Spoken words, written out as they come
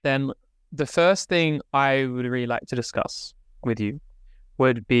then the first thing I would really like to discuss with you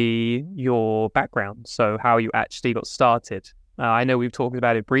would be your background. So how you actually got started. I know we've talked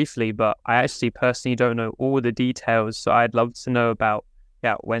about it briefly, but I actually personally don't know all the details. So I'd love to know about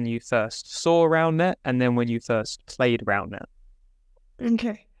when you first saw Roundnet and then when you first played Roundnet.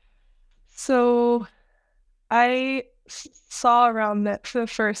 Okay. So I saw Roundnet for the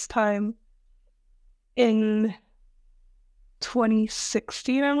first time in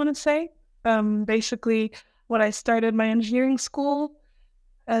 2016, I want to say. Basically, when I started my engineering school,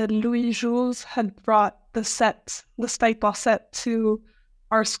 Louis Jules had brought the Spikeball set to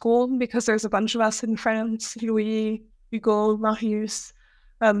our school because there's a bunch of us in France, Louis, Hugo, Marius,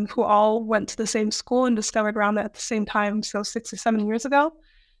 who all went to the same school and discovered Roundnet at the same time, so 6 or 7 years ago.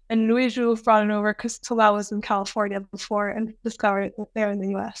 And Louis Jules brought it over because Toulouse was in California before and discovered it there in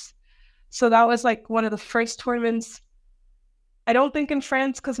the US. So that was like one of the first tournaments. I don't think in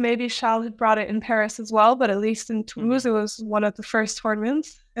France because maybe Charles had brought it in Paris as well, but at least in Toulouse, it was one of the first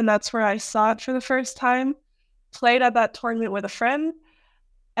tournaments. And that's where I saw it for the first time, played at that tournament with a friend.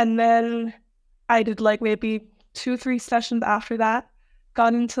 And then I did like maybe 2-3 sessions after that,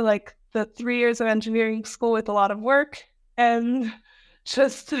 got into like the 3 years of engineering school with a lot of work and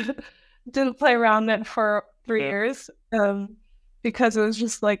just didn't play around it for 3 years because it was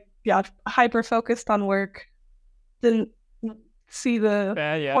just like, hyper focused on work. Didn't see the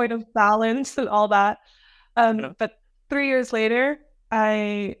point of balance and all that. But 3 years later,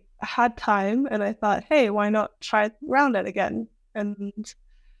 I had time and I thought, hey, why not try Roundnet again? And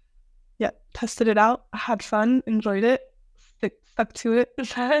tested it out, had fun, enjoyed it, stuck to it,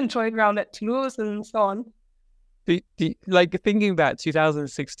 enjoyed Roundnet Toulouse and so on. Like thinking about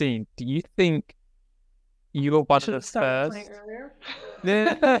 2016, do you think you were one of the first?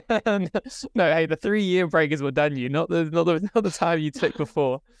 No, hey, the 3-year break is what done you, not the time you took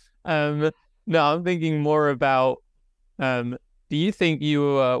before. No, I'm thinking more about. Do you think you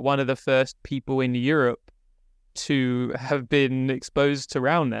were one of the first people in Europe to have been exposed to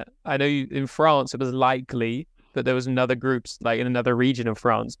Roundnet? I know in France it was likely, but there was another groups like in another region of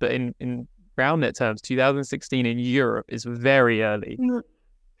France. But in Roundnet terms, 2016 in Europe is very early.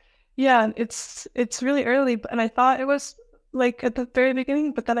 Yeah, it's really early, and I thought it was like at the very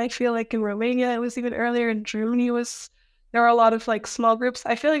beginning, but then I feel like in Romania it was even earlier. In Germany there were a lot of like small groups.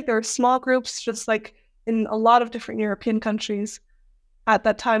 I feel like there were small groups just like in a lot of different European countries at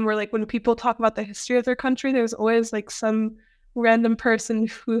that time where like when people talk about the history of their country, there's always like some random person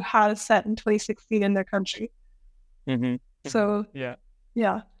who had a set in 2016 in their country. Mm-hmm. So yeah,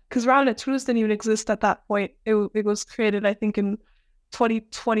 because Roundnet Toulouse didn't even exist at that point. It was created, I think, in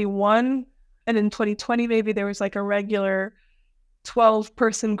 2021, and in 2020 maybe there was like a regular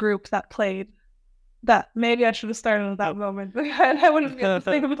 12-person group that played. That maybe I should have started at that moment. I wouldn't be at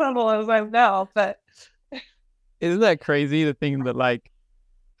the same level as I am now. But isn't that crazy to think that like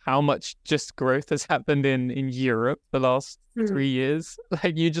how much just growth has happened in Europe the last 3 years?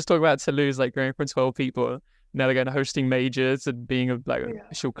 Like you just talk about Toulouse, like going from 12 people. Now they're going to hosting majors and being an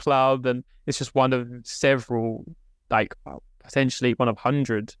official club, and it's just one of several, like potentially one of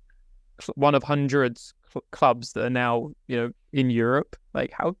hundreds clubs that are now in Europe.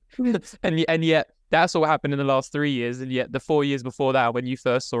 Like how, and yet that's all happened in the last 3 years, and yet the 4 years before that, when you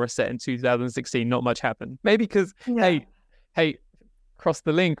first saw a set in 2016, not much happened.Maybe because hey, cross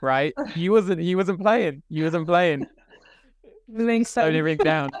the link, right? You wasn't playing. Slowing everything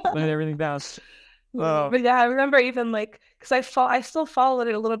down. Oh. But yeah, I remember even like because I still followed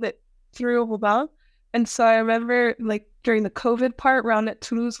it a little bit through Obama, and so I remember like during the COVID part, Roundnet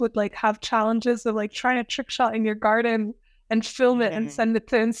Toulouse would like have challenges of like trying a trick shot in your garden and film it and send it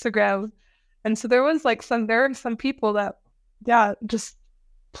to Instagram, and so there were some people that just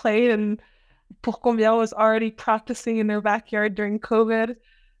played, and Pour Combien was already practicing in their backyard during COVID,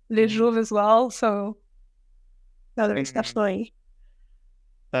 Les Jours as well. So there's definitely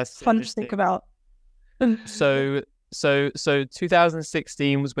that's fun to think about. So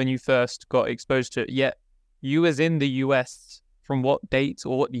 2016 was when you first got exposed to it. Yet you was in the US from what dates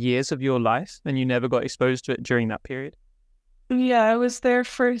or what years of your life, and you never got exposed to it during that period? Yeah, I was there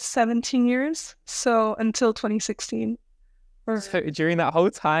for 17 years, so until 2016. So during that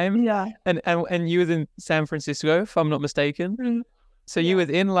whole time, and you was in San Francisco, if I'm not mistaken. So you was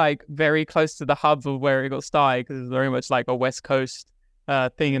in like very close to the hub of where it got started, because it was very much like a West Coast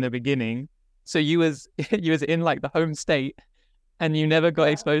thing in the beginning. So you was in like the home state, and you never got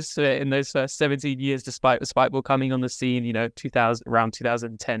exposed to it in those first 17 years, despite Spikeball coming on the scene, around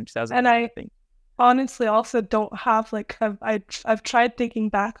 2010, 2011. And I think honestly also don't have like I've tried thinking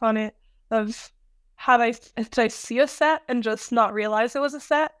back on it of did I see a set and just not realize it was a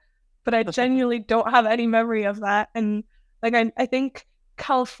set? But I genuinely don't have any memory of that. And like I think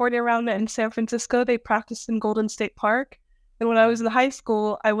California Roundnet in San Francisco, they practiced in Golden State Park. And when I was in high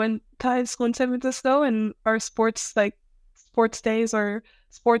school, I went to high school in San Francisco, and our sports days or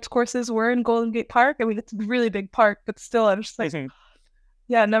sports courses were in Golden Gate Park. I mean, it's a really big park, but still, I was just like,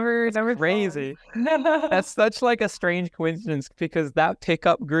 yeah, never crazy. That's such like a strange coincidence, because that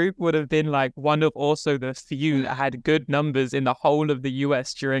pickup group would have been like one of also the few that had good numbers in the whole of the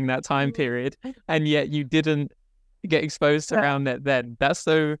US during that time period, and yet you didn't get exposed to Roundnet then. That's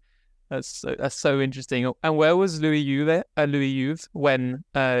so interesting. And where was Louis Youth when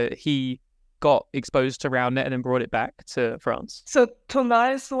he got exposed to Roundnet and then brought it back to France? So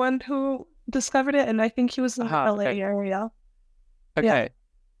Thomas is the one who discovered it, and I think he was in the LA area. Okay.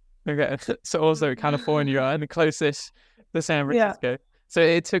 So also California and the closest to San Francisco. So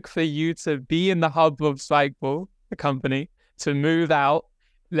it took for you to be in the hub of Spikeball, the company, to move out,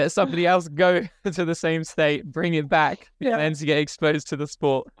 let somebody else go to the same state, bring it back, and then to get exposed to the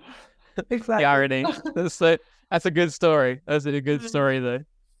sport. Exactly. The irony. That's a good story. That's a good story, though.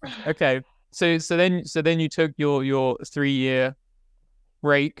 Okay. So then you took your 3-year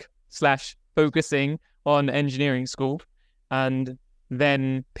break / focusing on engineering school, and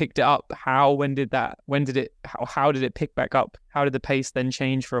then picked it up. How did it pick back up? How did the pace then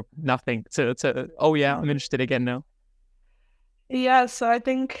change from nothing to oh yeah, I'm interested again now? Yeah, so I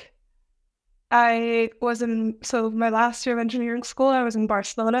think my last year of engineering school, I was in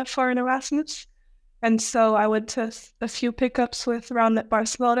Barcelona for an Erasmus. And so I went to a few pickups with Roundnet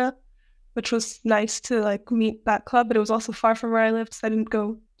Barcelona, which was nice to like meet that club, but it was also far from where I lived, so I didn't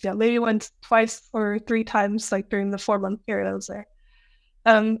go. Yeah, maybe went twice or 3 times like during the 4-month period I was there.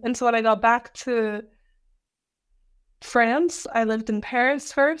 And so when I got back to France, I lived in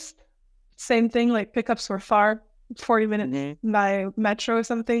Paris first. Same thing, like pickups were far, 40 minutes by metro or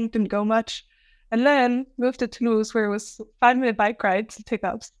something, didn't go much. And then moved to Toulouse, where it was 5-minute bike rides to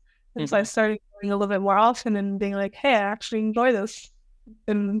pickups. And so I started going a little bit more often and being like, hey, I actually enjoy this.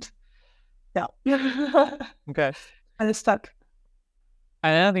 And yeah. Okay. And it stuck.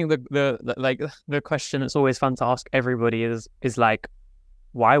 And I think the question that's always fun to ask everybody is like,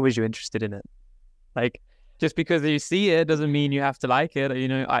 why was you interested in it? Like, just because you see it doesn't mean you have to like it. You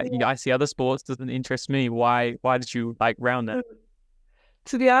know, I see other sports, doesn't interest me. Why did you like Roundnet?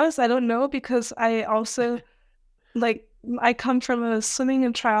 To be honest, I don't know, because I also I come from a swimming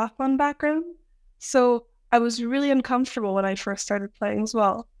and triathlon background, so I was really uncomfortable when I first started playing as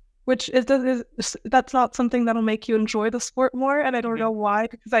well. Which that's not something that'll make you enjoy the sport more, and I don't know why,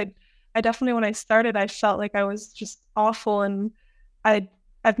 because I definitely, when I started, I felt like I was just awful, and I've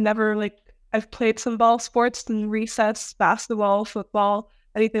played some ball sports and recess, basketball, football,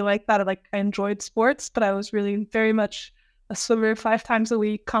 anything like that. I enjoyed sports, but I was really very much a swimmer 5 times a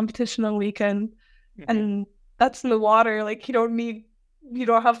week, competition on weekend, and that's in the water. Like, you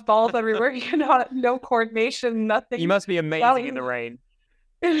don't have balls everywhere. No coordination, nothing. You must be amazing in the rain.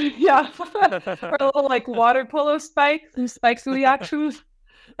 Yeah. Or a little like water polo spikes and spikes with the action.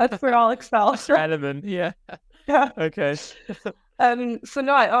 That's where I'll excel. Relevant, yeah. Yeah. Okay. So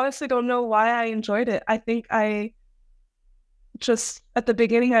no, I honestly don't know why I enjoyed it. I think I just, at the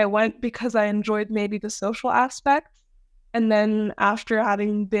beginning, I went because I enjoyed maybe the social aspect. And then after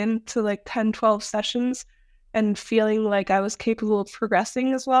having been to like 10, 12 sessions and feeling like I was capable of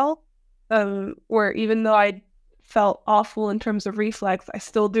progressing as well, where even though I felt awful in terms of reflex, I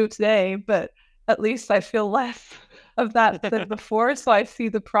still do today, but at least I feel less of that than before. So I see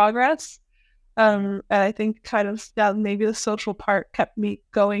the progress. And I think maybe the social part kept me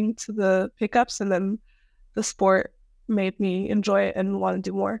going to the pickups, and then the sport made me enjoy it and want to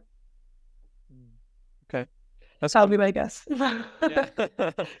do more. Okay. That'll be my guess. Because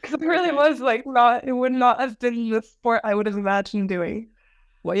it really was it would not have been the sport I would have imagined doing.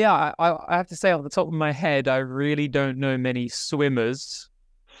 Well, yeah, I have to say, off the top of my head, I really don't know many swimmers,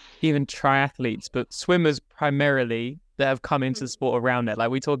 even triathletes, but swimmers primarily, that have come into the sport of Roundnet.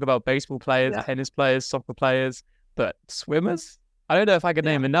 Like, we talk about baseball players, tennis players, soccer players, but swimmers? I don't know if I could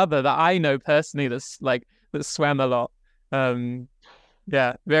name another that I know personally that swam a lot.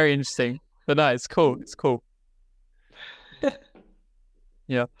 Yeah, very interesting. But no, it's cool. It's cool.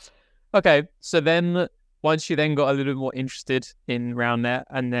 Yeah. Okay, so then once you then got a little bit more interested in Roundnet,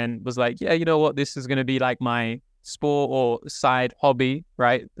 and then was like, yeah, you know what, this is going to be like my sport or side hobby,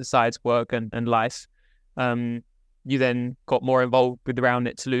 right, besides work and life, you then got more involved with the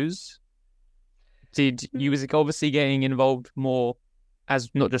Roundnet Toulouse. You was obviously getting involved more as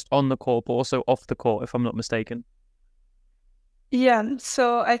not just on the court, but also off the court, if I'm not mistaken. Yeah,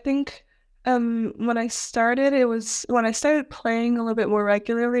 so I think When I started, it was when I started playing a little bit more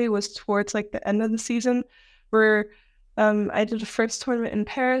regularly, it was towards like the end of the season where I did the first tournament in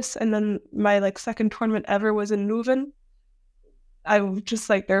Paris, and then my like second tournament ever was in Leuven. I was just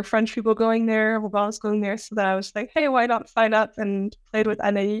like, there are French people going there, Rabat was going there, so then I was like, hey, why not sign up, and played with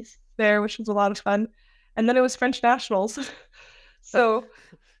Anaïs there, which was a lot of fun. And then it was French nationals. So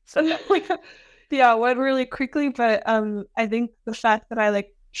like, yeah, it went really quickly, but I think the fact that I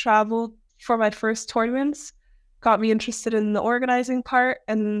like traveled for my first tournaments got me interested in the organizing part,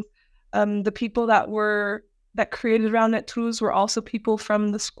 and the people that created Roundnet Toulouse were also people from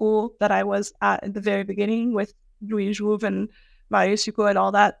the school that I was at the very beginning with Louis Jouve and Marius Hugo and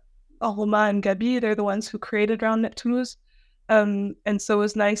all that. Roma and Gabi, they're the ones who created Roundnet Toulouse. And so it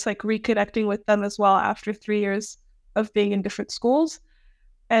was nice like reconnecting with them as well after 3 years of being in different schools.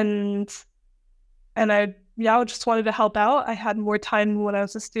 And I just wanted to help out. I had more time when I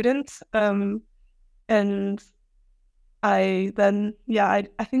was a student. And I then, I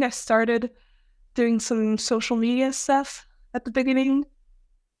think I started doing some social media stuff at the beginning.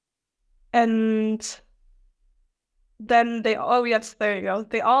 And then they all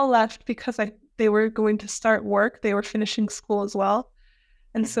left because they were going to start work. They were finishing school as well.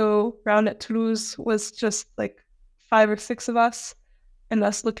 And so Roundnet Toulouse was just like 5 or 6 of us, and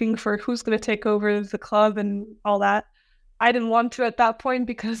us looking for who's going to take over the club and all that. I didn't want to at that point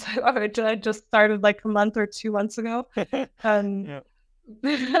because I just started like a month or 2 months ago. But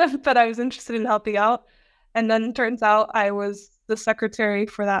I was interested in helping out. And then it turns out I was the secretary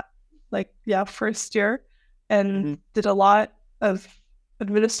for that first year, and did a lot of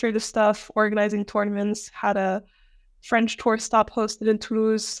administrative stuff, organizing tournaments, had a French tour stop hosted in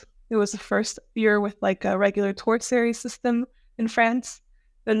Toulouse. It was the first year with like a regular tour series system in France.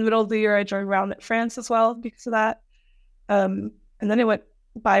 In the middle of the year, I joined Roundnet France as well because of that. And then it went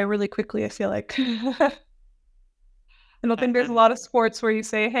by really quickly, I feel like. I don't think there's a lot of sports where you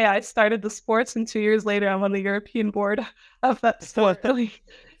say, hey, I started the sports, and 2 years later, I'm on the European board of that sport. Really.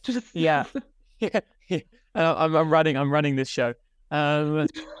 Yeah. I'm running this show. No.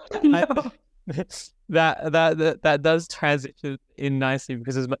 That does transition in nicely,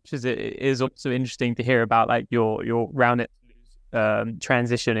 because as much as it is also interesting to hear about like your Roundnet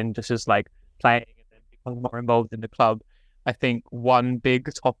transition into just like playing and then becoming more involved in the club, I think one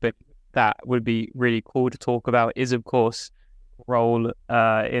big topic that would be really cool to talk about is, of course, role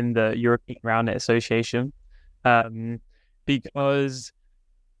in the European Roundnet Association, because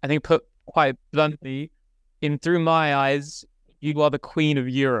I think, put quite bluntly, through my eyes, you are the queen of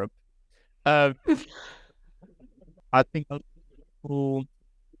Europe. I think people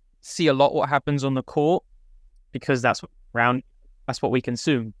see a lot what happens on the court, because that's what we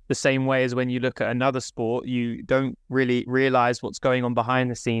consume. The same way as when you look at another sport, you don't really realize what's going on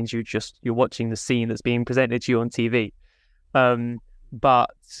behind the scenes. You're watching the scene that's being presented to you on TV.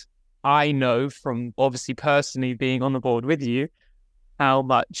 But I know from obviously personally being on the board with you, how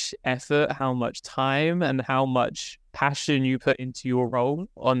much effort, how much time, and how much passion you put into your role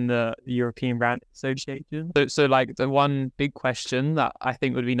on the European Roundnet Association. So like the one big question that I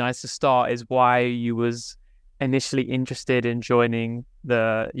think would be nice to start is why you was initially interested in joining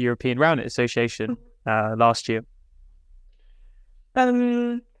the European Roundnet Association last year. I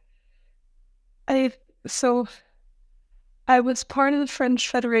was part of the French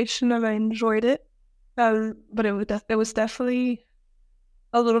Federation and I enjoyed it, but it was definitely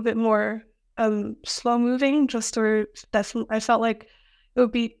a little bit more slow moving. I felt like it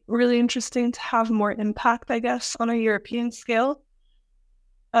would be really interesting to have more impact, I guess, on a European scale.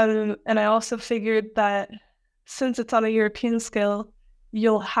 And I also figured that since it's on a European scale,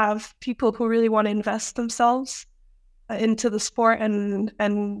 you'll have people who really want to invest themselves into the sport and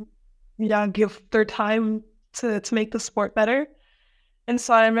give their time to make the sport better. And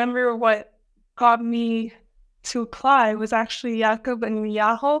so I remember what got me to apply was actually Jakob and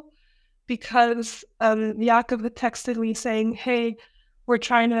Miyaho, because Jakob had texted me saying, hey, I'm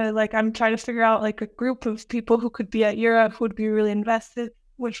trying to figure out like a group of people who could be at EURA who would be really invested,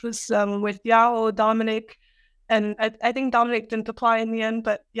 which was with Yao, Dominic, and I think Dominic didn't apply in the end,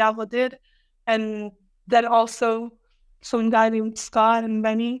 but Yao did. And then also some guy named Scott and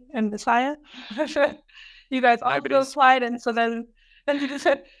Benny and Messiah. You guys all applied, and so then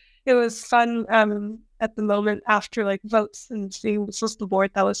it was fun at the moment after like votes and seeing this was the board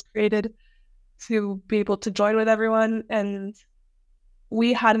that was created to be able to join with everyone. And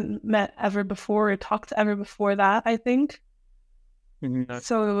we hadn't met ever before or talked ever before that, I think. Mm-hmm.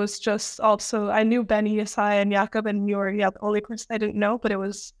 So it was just also, I knew Benny, Yesai, and Jakob, and you were the only person I didn't know, but it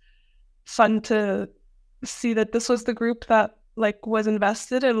was fun to see that this was the group that like was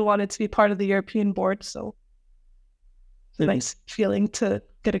invested and wanted to be part of the European board. So it's a nice feeling to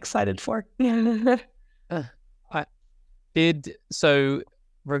get excited for. I did so.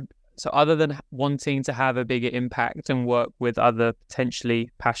 So other than wanting to have a bigger impact and work with other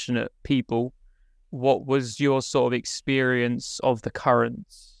potentially passionate people, what was your sort of experience of the current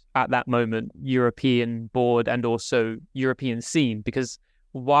at that moment European board and also European scene? Because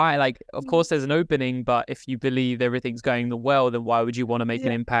why, like, of course there's an opening, but if you believe everything's going well, then why would you want to make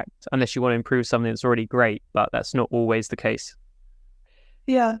an impact unless you want to improve something that's already great? But that's not always the case.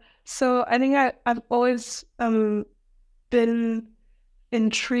 Yeah. So I think I've always been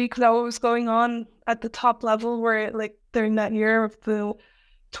intrigued about what was going on at the top level, where like during that year of the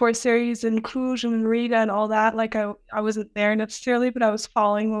tour series in Cluj and Riga and all that, like I wasn't there necessarily, but I was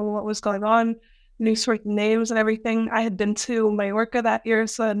following what was going on, knew certain names and everything. I had been to Mallorca that year,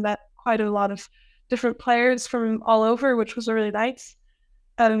 so I met quite a lot of different players from all over, which was really nice.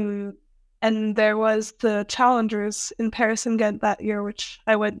 And there was the Challengers in Paris and Ghent that year, which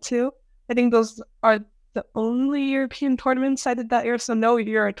I went to. I think those are the only European tournaments I did that year, so no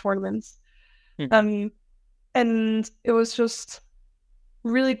EURA tournaments. Mm-hmm. And it was just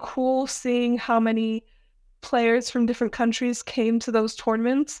really cool seeing how many players from different countries came to those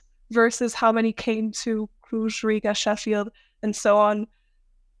tournaments versus how many came to Cluj, Riga, Sheffield, and so on.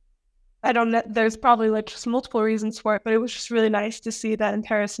 I don't know, there's probably like just multiple reasons for it, but it was just really nice to see that in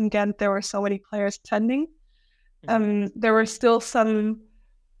Paris and Ghent there were so many players attending. There were still some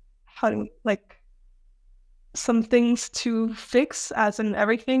things to fix, as in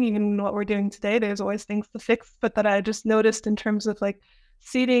everything, even what we're doing today, there's always things to fix, but that I just noticed in terms of like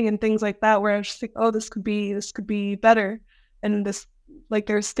seating and things like that, where I was just like, oh, this could be better. And this, like,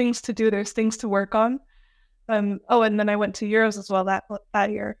 there's things to do, there's things to work on. And then I went to Euros as well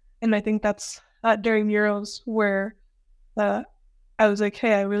that year. And I think that's during Euros where I was like,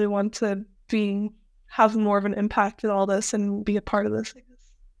 hey, I really want to have more of an impact in all this and be a part of this, I guess.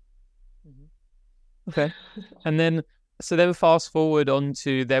 Okay. And then fast forward on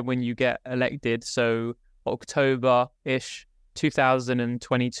to then when you get elected. So October-ish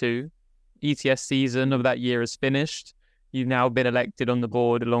 2022, ETS season of that year is finished. You've now been elected on the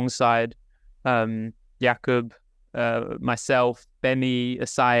board alongside Jakub, myself, Benny,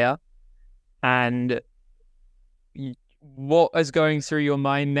 Asaya. And what is going through your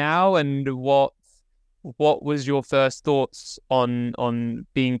mind now, and what was your first thoughts on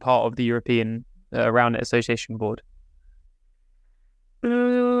being part of the European Roundnet Association board?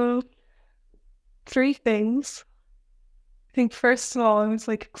 3 things. I think first of all, it was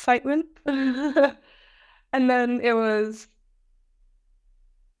like excitement. And then it was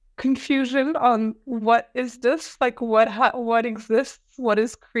confusion on what is this? Like what exists? What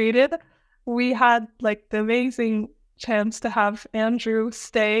is created? We had like the amazing chance to have Andrew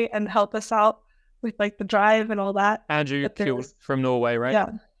stay and help us out with like the drive and all that. Andrew from Norway, right? Yeah.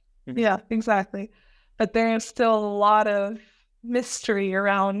 Mm-hmm. Yeah, exactly. But there is still a lot of mystery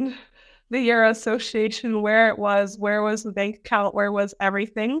around the EURA Association, where was the bank account, where was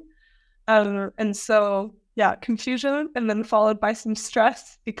everything. And so, yeah, confusion, and then followed by some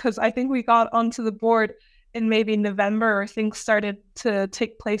stress, because I think we got onto the board in maybe November, or things started to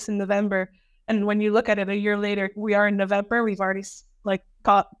take place in November. And when you look at it a year later, we are in November. We've already like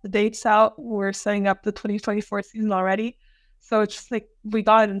got the dates out. We're setting up the 2024 season already. So it's just like we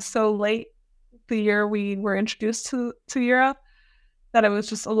got in so late the year we were introduced to EURA, that it was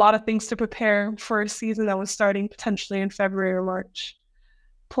just a lot of things to prepare for a season that was starting potentially in February or March.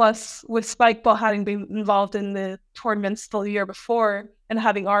 Plus, with Spikeball having been involved in the tournaments the year before and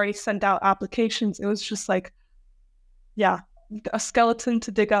having already sent out applications, it was just like, yeah, a skeleton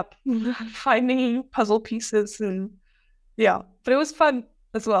to dig up, finding puzzle pieces. And yeah, but it was fun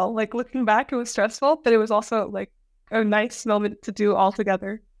as well. Like, looking back, it was stressful, but it was also like a nice moment to do all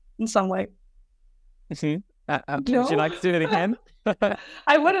together in some way. Mm-hmm. Would you like to do it again?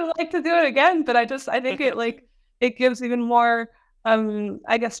 I wouldn't like to do it again, but I think it gives even more,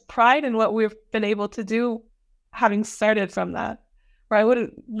 I guess, pride in what we've been able to do, having started from that. Where I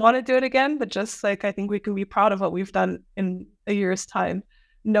wouldn't want to do it again, but just like I think we can be proud of what we've done in a year's time,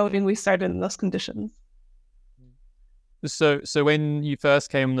 knowing we started in those conditions. So when you first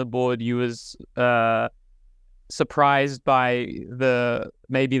came on the board, you was surprised by the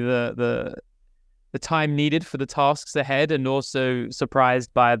time needed for the tasks ahead, and also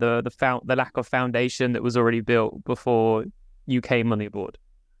surprised by the lack of foundation that was already built before you came on the board.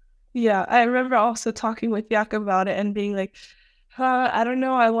 Yeah, I remember also talking with Jakub about it and being like, I don't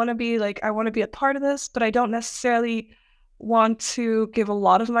know, I want to be a part of this, but I don't necessarily want to give a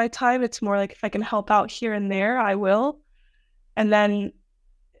lot of my time. It's more like if I can help out here and there, I will. And then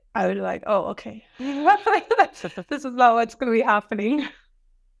I would be like, oh, okay. This is not what's going to be happening.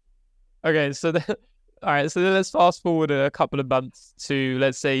 Okay, so all right, so then let's fast forward a couple of months to,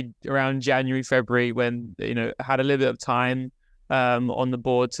 let's say, around January, February, when had a little bit of time on the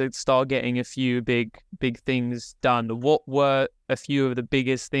board to start getting a few big things done. What were a few of the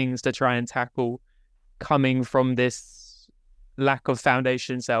biggest things to try and tackle coming from this lack of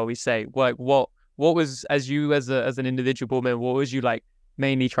foundation, shall we say? Like what was, as an individual board member, what was you like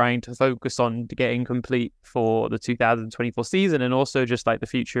mainly trying to focus on to getting complete for the 2024 season, and also just like the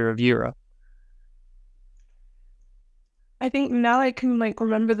future of EURA? I think now I can like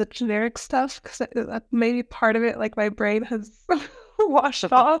remember the generic stuff because maybe part of it, like my brain has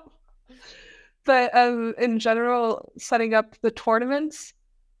washed off. But in general, setting up the tournaments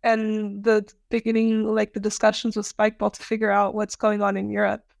and the beginning, like the discussions with Spikeball to figure out what's going on in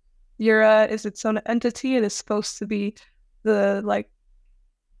Europe. EURA is its own entity. It is supposed to be the like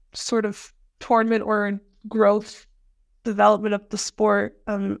sort of tournament or growth development of the sport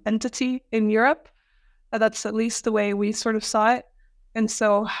entity in Europe. That's at least the way we sort of saw it. And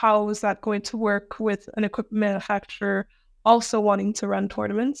so how is that going to work with an equipment manufacturer also wanting to run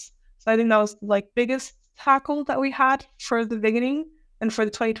tournaments? So I think that was like biggest tackle that we had for the beginning and for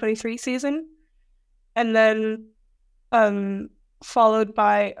the 2023 season. And then followed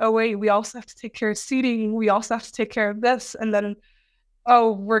by, oh wait, we also have to take care of seating. We also have to take care of this. And then,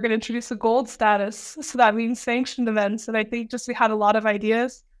 oh, we're going to introduce a gold status. So that means sanctioned events. And I think just we had a lot of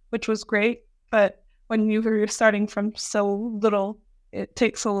ideas, which was great. But when you're starting from so little, it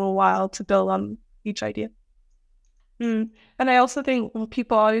takes a little while to build on each idea. And I also think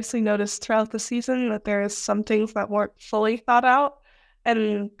people obviously noticed throughout the season that there is some things that weren't fully thought out,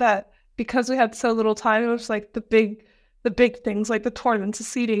 and that because we had so little time, it was like the big things, like the tournaments, the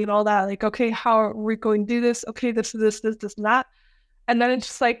seeding, and all that. Like, okay, how are we going to do this? Okay, this, and that. And then it's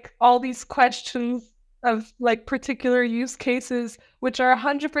just like all these questions of like particular use cases, which are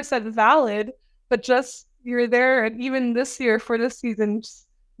 100% valid, but just you're there. And even this year for this season, just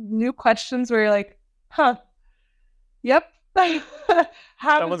new questions where you're like, huh, yep.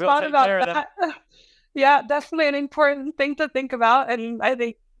 Haven't thought about that. Yeah, definitely an important thing to think about. And I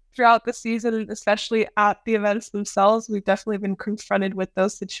think throughout the season, especially at the events themselves, we've definitely been confronted with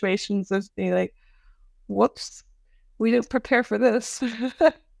those situations of being like, whoops, we didn't prepare for this.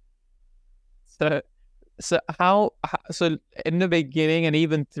 So how so in the beginning and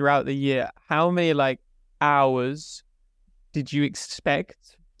even throughout the year, how many like hours did you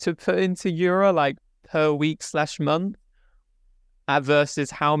expect to put into EURA, like per week/month,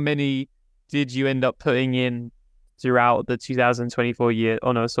 versus how many did you end up putting in throughout the 2024 year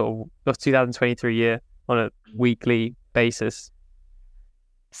on a sort of 2023 year on a weekly basis?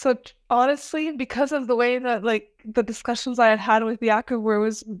 So honestly, because of the way that like the discussions I had with Jakob, where it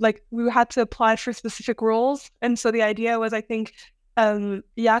was like we had to apply for specific roles, and so the idea was, I think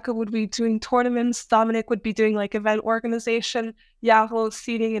Jakob would be doing tournaments, Dominic would be doing like event organization, Yavo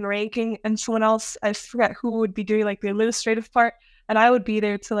seating and ranking, and someone else, I forget who, would be doing like the administrative part, and I would be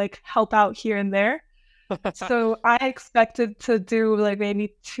there to like help out here and there. So I expected to do like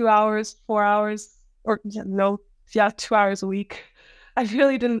maybe 2 hours, 4 hours, or 2 hours a week. I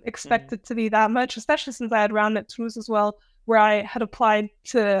really didn't expect it to be that much, especially since I had Roundnet Toulouse as well, where I had applied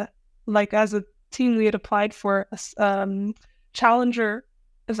to, like as a team, we had applied for a challenger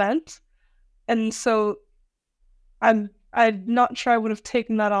event. And so I'm not sure I would have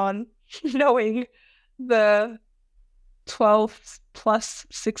taken that on, knowing the 12 plus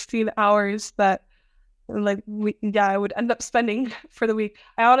 16 hours that I would end up spending for the week.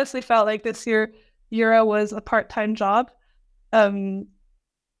 I honestly felt like this year EURA was a part-time job.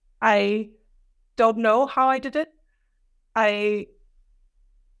 I don't know how I did it. I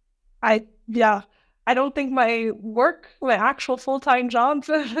don't think my actual full-time job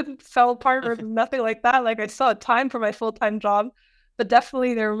fell apart or nothing like that. Like I still had time for my full-time job, but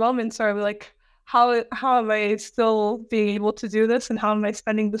definitely there were moments where I was like, how am I still being able to do this, and how am I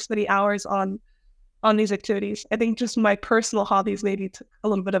spending this many hours on these activities? I think just my personal hobbies maybe took a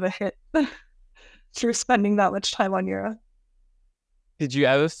little bit of a hit through spending that much time on EURA. Did you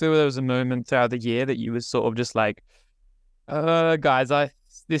ever feel there was a moment throughout the year that you were sort of just like, guys,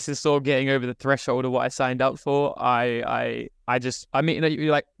 this is sort of getting over the threshold of what I signed up for. I mean,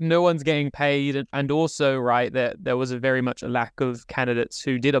 you're like, no one's getting paid, and also, right, there was a very much a lack of candidates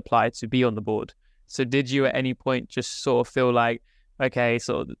who did apply to be on the board. So did you at any point just sort of feel like, okay,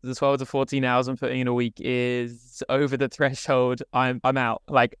 so the 12 to 14 hours I'm putting in a week is over the threshold, I'm out.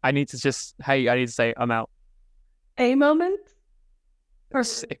 Like I need to say I'm out. A moment?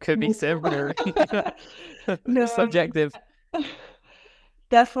 It could be several. No, Subjective.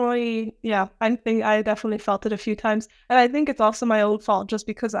 Definitely, yeah. I think I definitely felt it a few times. And I think it's also my own fault just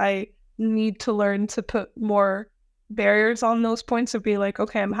because I need to learn to put more barriers on those points of being like,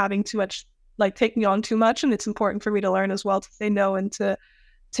 okay, I'm having too much, like taking on too much. And it's important for me to learn as well to say no and to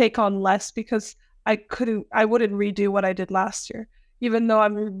take on less because I wouldn't redo what I did last year. Even though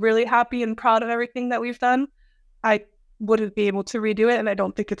I'm really happy and proud of everything that we've done, I wouldn't be able to redo it. And I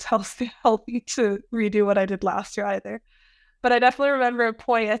don't think it's healthy to redo what I did last year either. But I definitely remember a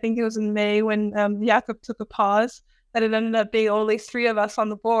point, I think it was in May, when Jakob took a pause, that it ended up being only 3 of us on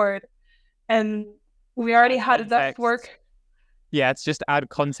the board. And we already had enough work. Yeah, it's just add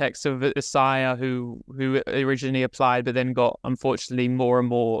context of Isaiah who originally applied, but then got unfortunately more and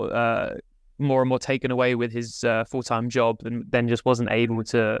more taken away with his full-time job, and then just wasn't able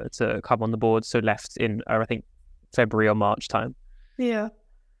to come on the board, so left in I think February or March time. Yeah.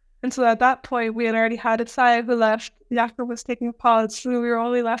 And so at that point, we had already had Isaiah who left. Jakob was taking a pause, so we were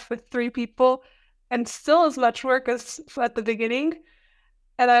only left with 3 people, and still as much work as at the beginning.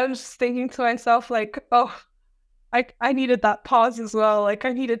 And I was just thinking to myself, like, oh, I needed that pause as well. Like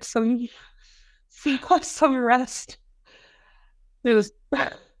I needed some rest. It was,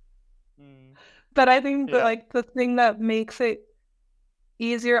 but I think that like the thing that makes it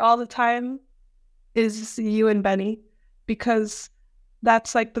easier all the time is you and Benny, because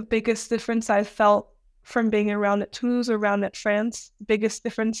that's like the biggest difference I've felt from being around at Toulouse or around at France. The biggest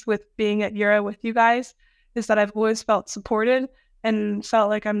difference with being at EURA with you guys is that I've always felt supported and felt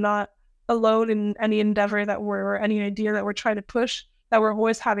like I'm not alone in any endeavor that or any idea that we're trying to push, that we're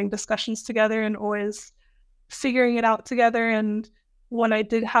always having discussions together and always figuring it out together. And when I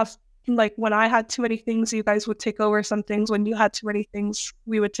did have, like when I had too many things, you guys would take over some things. When you had too many things,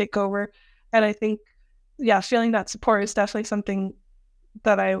 we would take over. And I think, yeah, feeling that support is definitely something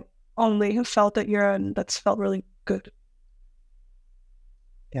that I only have felt at EURA, and that's felt really good.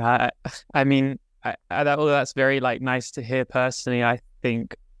 Yeah, I mean, that's very like nice to hear personally. I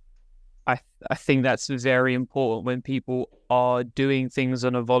think that's very important when people are doing things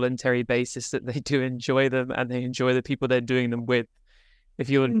on a voluntary basis, that they do enjoy them and they enjoy the people they're doing them with. If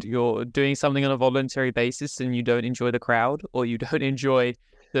you're doing something on a voluntary basis and you don't enjoy the crowd, or you don't enjoy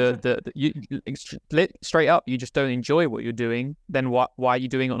you straight up, you just don't enjoy what you're doing, then why are you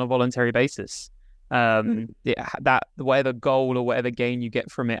doing it on a voluntary basis? That whatever goal or whatever gain you get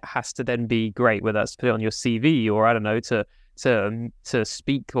from it has to then be great, whether that's to put it on your CV or I don't know, to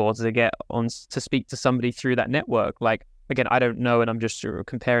speak or to get on to speak to somebody through that network. Like again, I don't know, and I'm just sort of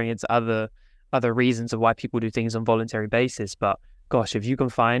comparing it to other reasons of why people do things on voluntary basis. But gosh, if you can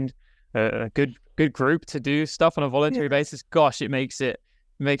find a good group to do stuff on a voluntary basis, gosh, it makes it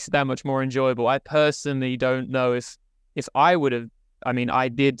that much more enjoyable. I personally don't know if I would have. I mean, I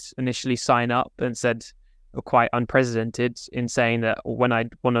did initially sign up and said, quite unprecedented in saying that when I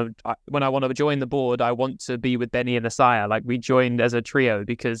want to join the board, I want to be with Benny and Isaiah. Like we joined as a trio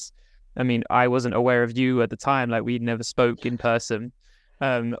because, I mean, I wasn't aware of you at the time. Like we'd never spoke in person.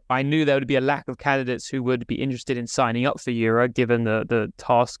 I knew there would be a lack of candidates who would be interested in signing up for EURA, given the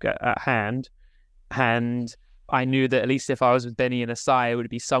task at hand. And I knew that at least if I was with Benny and Isaiah, it would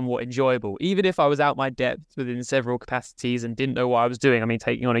be somewhat enjoyable. Even if I was out my depth within several capacities and didn't know what I was doing. I mean,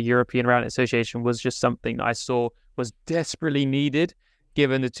 taking on a European Roundnet Association was just something that I saw was desperately needed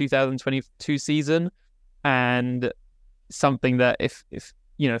given the 2022 season, and something that if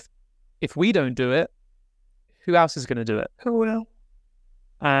we don't do it, who else is going to do it? Who will?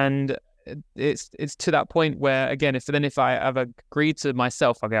 And it's to that point where, again, if I have agreed to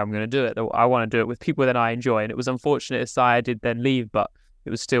myself, okay, I'm going to do it, I want to do it with people that I enjoy. And it was unfortunate Isaiah did then leave, but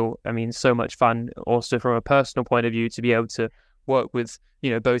it was still, I mean, so much fun also from a personal point of view to be able to work with,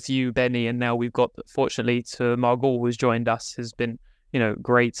 both you, Benny, and now we've got, fortunately, to Margot, who's joined us, has been,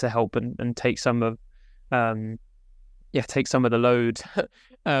 great to help and take some of the load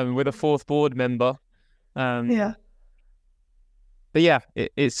with a fourth board member. But yeah,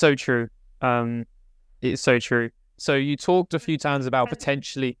 it's so true. It's so true. So you talked a few times about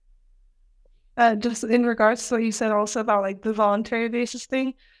potentially. Just in regards to what you said also about like the voluntary basis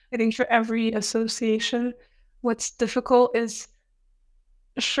thing, I think for every association, what's difficult is,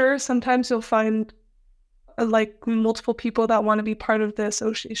 sure, sometimes you'll find like multiple people that want to be part of the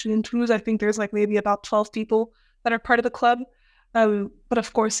association. In Toulouse, I think there's like maybe about 12 people that are part of the club. But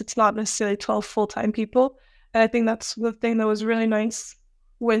of course, it's not necessarily 12 full-time people. And I think that's the thing that was really nice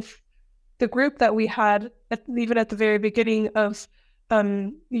with the group that we had, even at the very beginning of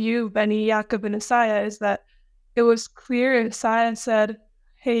you, Benny, Jakob, and Isaiah, is that it was clear. Isaiah said,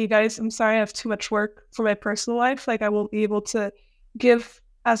 hey, guys, I'm sorry, I have too much work for my personal life. Like, I won't be able to give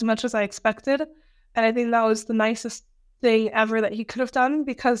as much as I expected. And I think that was the nicest thing ever that he could have done,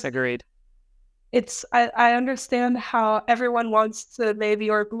 because Agreed. I understand how everyone wants to maybe,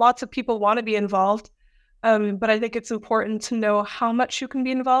 or lots of people want to be involved. But I think it's important to know how much you can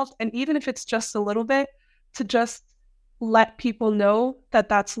be involved. And even if it's just a little bit, to just let people know that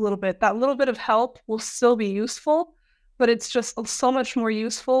that little bit of help will still be useful, but it's just so much more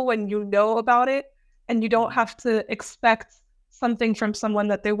useful when you know about it and you don't have to expect something from someone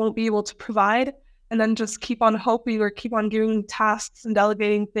that they won't be able to provide, and then just keep on hoping or keep on giving tasks and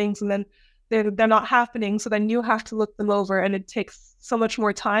delegating things, and then they're not happening. So then you have to look them over, and it takes so much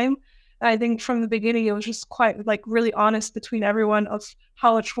more time. And I think from the beginning, it was just quite like really honest between everyone of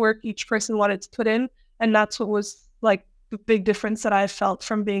how much work each person wanted to put in. And that's what was like the big difference that I felt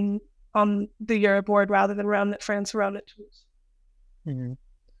from being on the EURA board rather than Roundnet France or Roundnet Toulouse. Mm-hmm.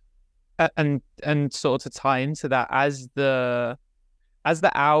 And sort of to tie into that, as the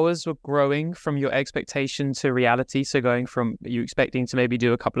hours were growing from your expectation to reality, so going from you expecting to maybe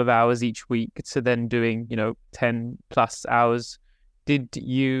do a couple of hours each week to then doing 10 plus hours, did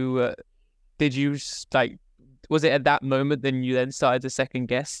you like, was it at that moment then you then started to second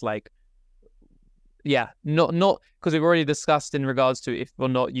guess, like, yeah, not because we've already discussed in regards to if or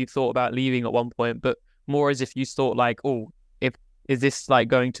not you thought about leaving at one point, but more as if you thought like, oh, is this like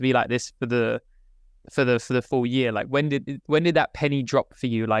going to be like this for the full year? Like, when did that penny drop for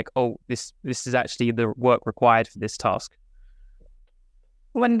you? Like, oh, this is actually the work required for this task.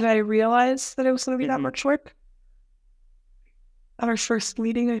 When did I realize that it was going to be that much work? At our first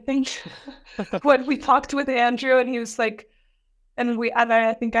meeting, I think. When we talked with Andrew, and he was like,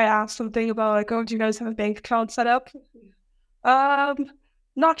 I think I asked something about like, oh, do you guys have a bank account set up?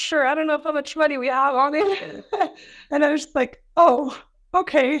 Not sure. I don't know how much money we have on it. And I was like, oh,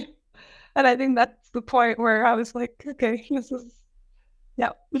 okay. And I think that's the point where I was like, okay,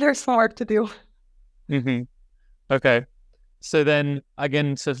 there's some work to do. Mm-hmm. Okay. So then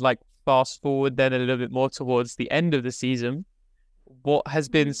again, sort of like fast forward then a little bit more towards the end of the season, what has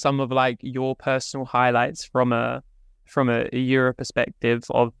been some of like your personal highlights from a EURA perspective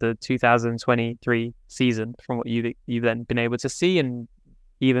of the 2023 season, from what you've then been able to see and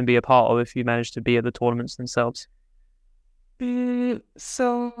even be a part of if you managed to be at the tournaments themselves?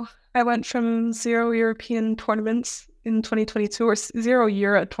 So I went from 0 European tournaments in 2022, or 0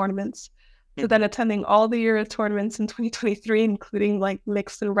 EURA tournaments, to then attending all the EURA tournaments in 2023, including like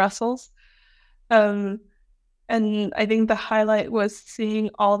mixed and Brussels. And I think the highlight was seeing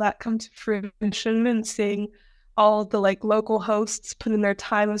all that come to fruition and seeing all the like local hosts put in their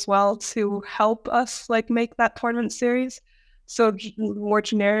time as well to help us like make that tournament series. So more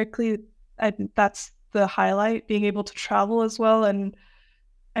generically, that's the highlight, being able to travel as well and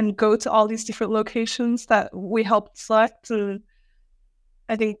go to all these different locations that we helped select. And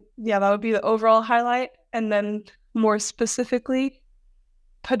I think, that would be the overall highlight. And then more specifically,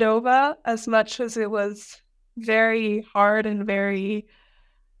 Padova, as much as it was very hard and very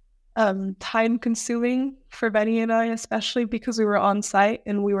time consuming for Benny and I, especially because we were on site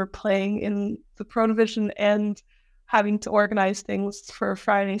and we were playing in the Pro Division and having to organize things for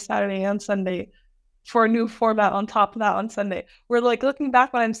Friday, Saturday, and Sunday for a new format on top of that on Sunday. We're like looking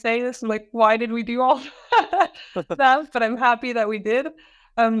back when I'm saying this, I'm like, why did we do all that? But I'm happy that we did.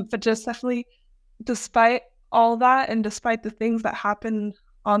 But just definitely, despite all that and despite the things that happened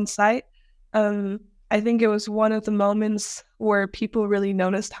on site, I think it was one of the moments where people really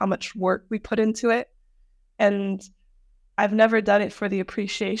noticed how much work we put into it. And I've never done it for the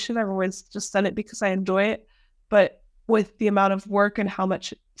appreciation. I've always just done it because I enjoy it. But with the amount of work and how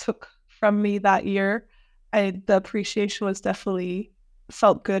much it took from me that year, the appreciation was definitely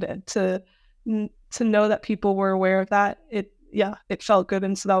felt good to know that people were aware of that. It felt good.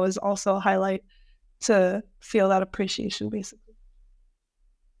 And so that was also a highlight, to feel that appreciation, basically.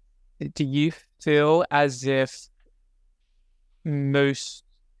 Do you feel as if do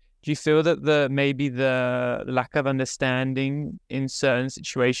you feel that maybe the lack of understanding in certain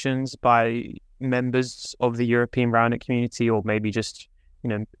situations by members of the European Roundnet community, or maybe just,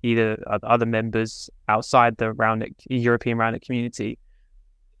 either other members outside the European Roundnet community,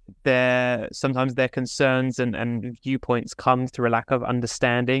 sometimes their concerns and viewpoints come through a lack of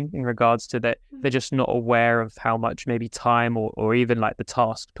understanding in regards to that they're just not aware of how much maybe time or even like the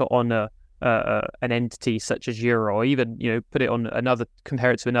task put on an entity such as EURA, or even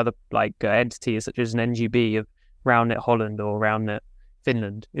compare it to another like entity such as an NGB of Roundnet Holland or Roundnet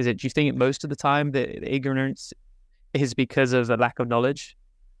Finland. Do you think most of the time the ignorance is because of a lack of knowledge?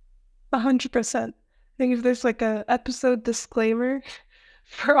 100%. I think if there's like a episode disclaimer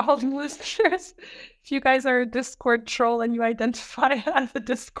for all the listeners, if you guys are a Discord troll and you identify as a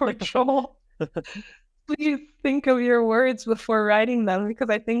Discord troll, please think of your words before writing them, because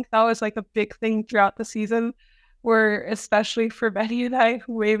I think that was like a big thing throughout the season, where especially for Betty and I,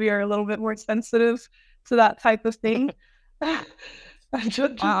 who maybe are a little bit more sensitive to that type of thing.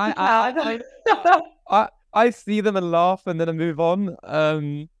 just I see them and laugh and then I move on.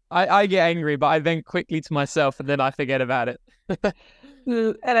 I get angry, but I then quickly to myself and then I forget about it.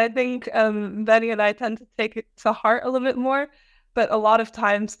 And I think Benny and I tend to take it to heart a little bit more. But a lot of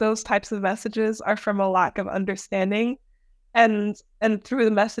times those types of messages are from a lack of understanding. And through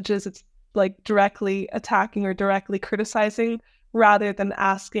the messages, it's like directly attacking or directly criticizing rather than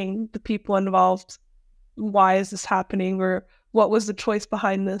asking the people involved, why is this happening, or what was the choice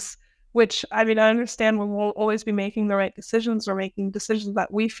behind this? Which, I mean, I understand we won't always be making the right decisions or making decisions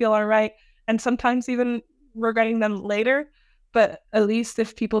that we feel are right, and sometimes even regretting them later. But at least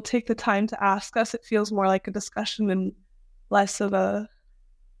if people take the time to ask us, it feels more like a discussion and less of a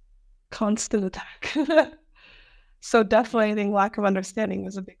constant attack. So definitely I think lack of understanding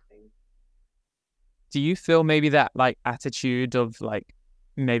was a big thing. Do you feel maybe that like attitude of like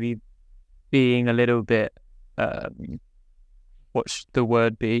maybe being a little bit, what should the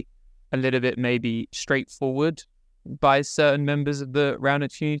word be? A little bit maybe straightforward by certain members of the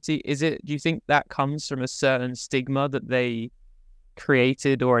Roundnet community? Do you think that comes from a certain stigma that they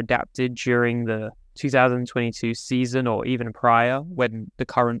created or adapted during the 2022 season or even prior when the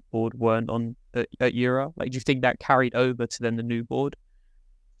current board weren't on at EURA? Like, do you think that carried over to then the new board?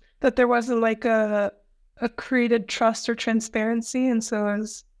 That there wasn't like a created trust or transparency, and so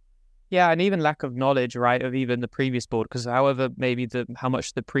as Yeah, and even lack of knowledge, right, of even the previous board, because however maybe how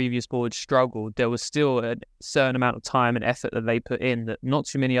much the previous board struggled, there was still a certain amount of time and effort that they put in that not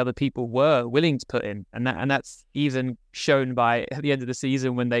too many other people were willing to put in, and that's even shown by at the end of the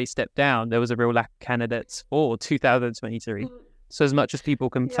season when they stepped down, there was a real lack of candidates for 2023. So as much as people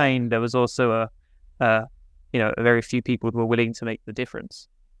complained, there was also a very few people who were willing to make the difference.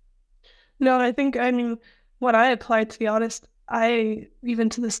 No, I mean, when I applied, to be honest, even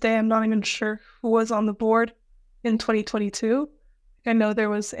to this day, I'm not even sure who was on the board in 2022. I know there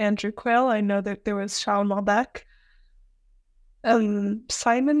was Andrew Quayle. I know that there was Sean Malbec.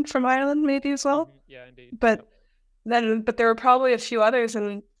 Simon from Ireland, maybe as well. Yeah, indeed. But there were probably a few others,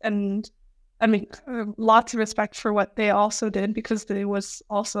 and I mean, lots of respect for what they also did, because it was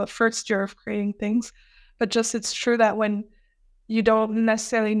also a first year of creating things. But just, it's true that when you don't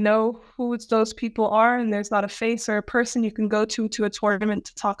necessarily know who those people are, and there's not a face or a person you can go to a tournament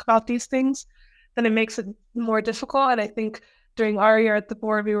to talk about these things, then it makes it more difficult. And I think during our year at the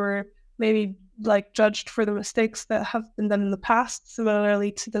board, we were maybe like judged for the mistakes that have been done in the past,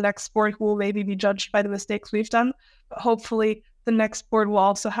 similarly to the next board, who will maybe be judged by the mistakes we've done. But hopefully the next board will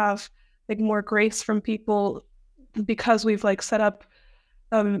also have like more grace from people, because we've like set up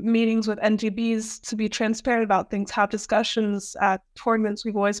meetings with NGBs to be transparent about things, have discussions at tournaments.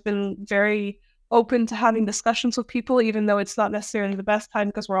 We've always been very open to having discussions with people, even though it's not necessarily the best time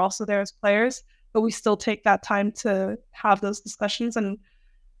because we're also there as players, but we still take that time to have those discussions, and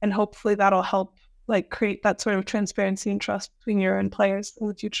hopefully that'll help like create that sort of transparency and trust between your and players in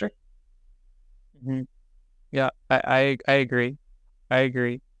the future. Mm-hmm. Yeah, I agree. I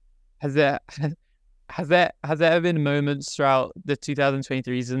agree. Has there ever been moments throughout the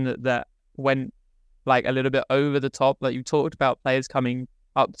 2023 season that went like a little bit over the top? Like, you talked about players coming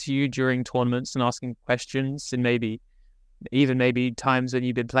up to you during tournaments and asking questions, and maybe times when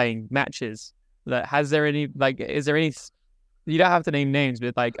you've been playing matches. Like, is there any? You don't have to name names,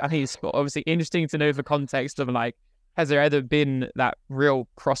 but like, I think it's obviously interesting to know the context of like, has there ever been that real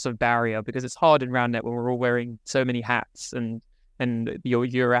cross of barrier? Because it's hard in Roundnet when we're all wearing so many hats, and your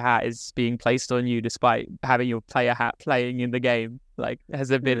EURA hat is being placed on you despite having your player hat playing in the game. Like, has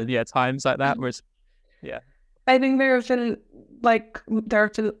there been times like that where it's, I think there have been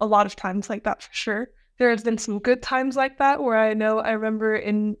a lot of times like that, for sure. There have been some good times like that where I remember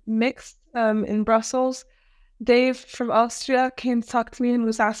in mixed in Brussels, Dave from Austria came to talk to me and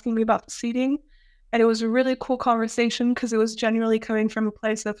was asking me about the seating. And it was a really cool conversation because it was genuinely coming from a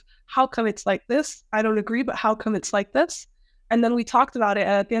place of, how come it's like this? I don't agree, but how come it's like this? And then we talked about it,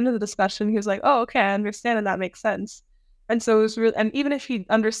 and at the end of the discussion, he was like, oh, okay, I understand, and that makes sense. And so it was really, and even if he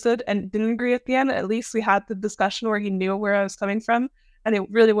understood and didn't agree at the end, at least we had the discussion where he knew where I was coming from, and it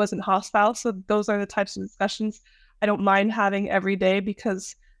really wasn't hostile. So those are the types of discussions I don't mind having every day,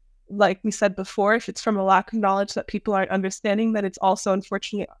 because like we said before, if it's from a lack of knowledge that people aren't understanding, then it's also,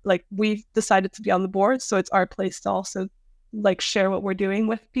 unfortunately, like, we've decided to be on the board, so it's our place to also like share what we're doing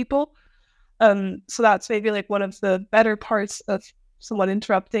with people. So that's maybe like one of the better parts of someone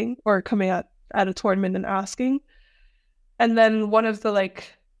interrupting or coming at a tournament and asking. And then one of the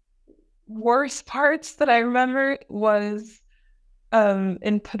like worst parts that I remember was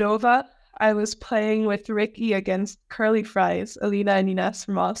in Padova. I was playing with Ricky against Curly Fries, Alina and Ines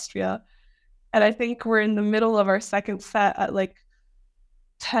from Austria. And I think we're in the middle of our second set at like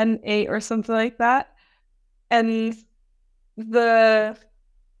 10-8 or something like that. And the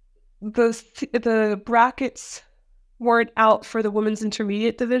the brackets weren't out for the women's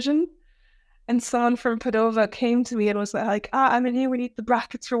intermediate division. And someone from Padova came to me and was like, I'm in here, we need the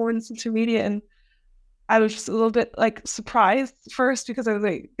brackets for women's intermediate. And I was just a little bit like surprised first because I was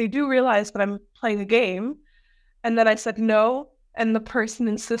like, they do realize that I'm playing a game. And then I said no. And the person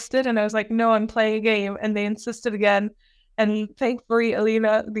insisted. And I was like, no, I'm playing a game. And they insisted again. And thankfully,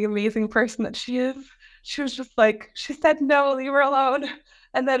 Alina, the amazing person that she is, she was just like, she said no, leave her alone.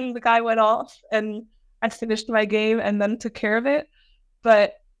 And then the guy went off and I finished my game and then took care of it.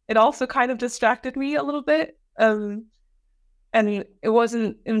 But it also kind of distracted me a little bit. And it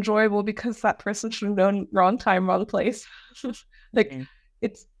wasn't enjoyable because that person should have known wrong time, wrong place. Like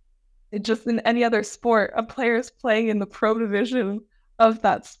it just in any other sport, a player is playing in the pro division of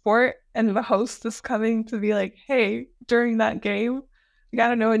that sport and the host is coming to be like, hey, during that game, I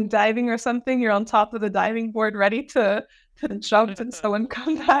don't know, in diving or something, you're on top of the diving board ready to jump and someone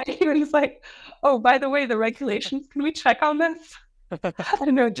comes at you and he's like, oh, by the way, the regulations, can we check on this? I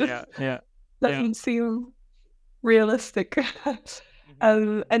don't know, just doesn't seem realistic.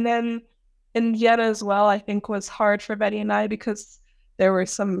 And then in Vienna as well, I think was hard for Betty and I because there were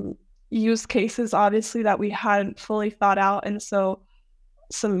some use cases, obviously, that we hadn't fully thought out. And so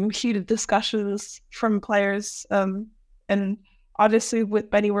some heated discussions from players. And obviously with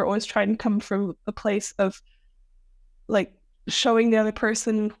Betty, we're always trying to come from a place of like showing the other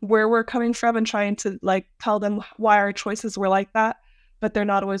person where we're coming from and trying to like tell them why our choices were like that, but they're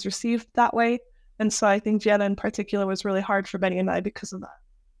not always received that way. And so I think Vienna in particular was really hard for Benny and I because of that.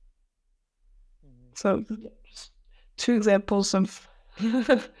 So just two examples of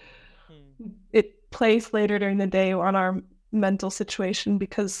it plays later during the day on our mental situation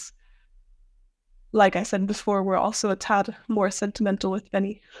because, like I said before, we're also a tad more sentimental with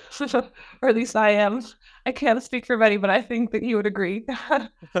Benny. Or at least I am. I can't speak for Benny, but I think that you would agree.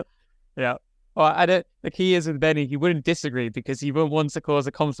 Yeah. Well, the key is with Benny, he wouldn't disagree because he wouldn't want to cause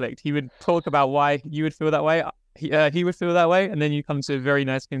a conflict. He would talk about why you would feel that way. He would feel that way, and then you come to a very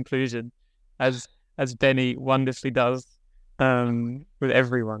nice conclusion, as Benny wonderfully does, with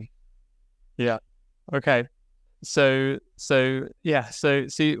everyone. Yeah. Okay. So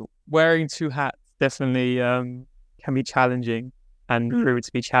see, wearing two hats definitely can be challenging and prove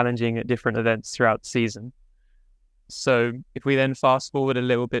to be challenging at different events throughout the season. So if we then fast forward a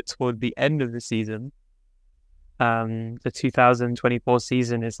little bit toward the end of the season, the 2024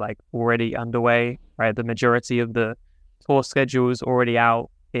 season is like already underway, right? The majority of the tour schedule is already out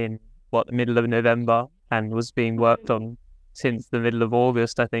in the middle of November and was being worked on since the middle of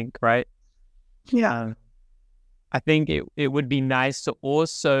August, I think, right? Yeah. I think it would be nice to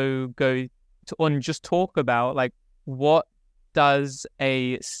also go on just talk about like what does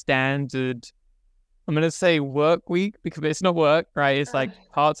a standard, I'm going to say work week because it's not work, right? It's like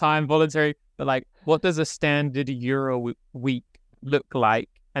part-time, voluntary, but like what does a standard EURA week look like?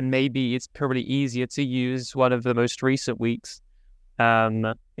 And maybe it's probably easier to use one of the most recent weeks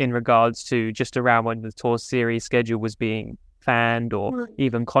in regards to just around when the tour series schedule was being planned or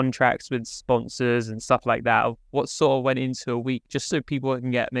even contracts with sponsors and stuff like that of what sort of went into a week, just so people can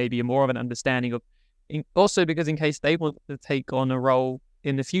get maybe more of an understanding of, also because in case they want to take on a role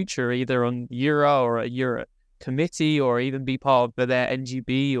in the future, either on EURA or a EURA committee or even be part of their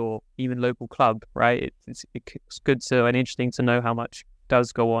NGB or even local club, right? It's good to and interesting to know how much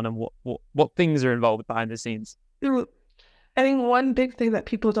does go on and what things are involved behind the scenes. I think one big thing that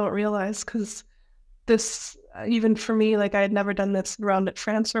people don't realize, because this, even for me, like I had never done this around at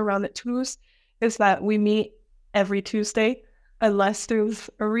France or around at Toulouse, is that we meet every Tuesday unless there's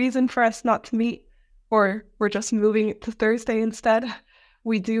a reason for us not to meet or we're just moving it to Thursday instead.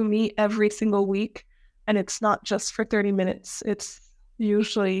 We do meet every single week, and it's not just for 30 minutes. It's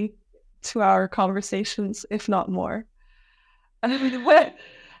usually 2-hour conversations, if not more. And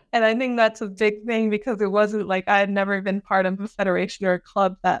I think that's a big thing because it wasn't like I had never been part of a federation or a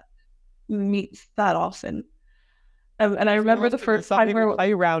club that meets that often. And I remember the first time we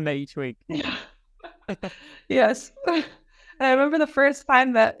play Roundnet each week. Yes. And I remember the first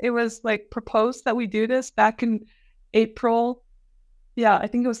time that it was like proposed that we do this back in April. Yeah, I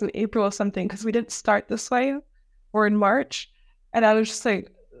think it was in April or something because we didn't start this way, or in March. And I was just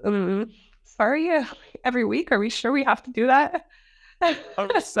like, sorry, every week? Are we sure we have to do that? I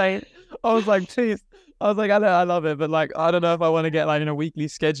was like, geez, I was like, I love it, but like, I don't know if I want to get like in a weekly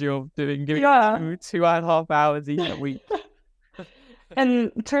schedule giving Yeah. 2.5 hours each week.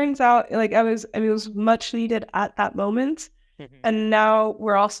 And it turns out like it was much needed at that moment. And now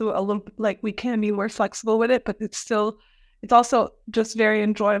we're also a little like we can be more flexible with it, but it's also just very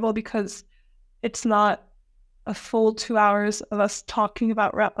enjoyable because it's not a full 2 hours of us talking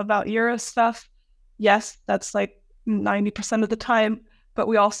about EURA stuff. Yes, that's like 90% of the time, but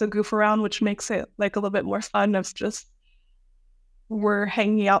we also goof around, which makes it like a little bit more fun of just we're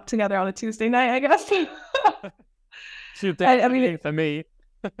hanging out together on a Tuesday night, I guess. I mean, for me,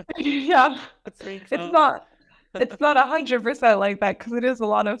 yeah, it's not 100% like that because it is a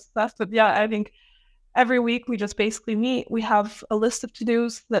lot of stuff. But yeah, I think every week we just basically meet. We have a list of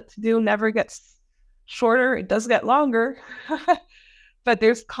to-dos. That to-do never gets shorter. It does get longer, but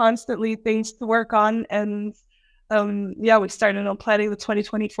there's constantly things to work on. And yeah, we started on planning the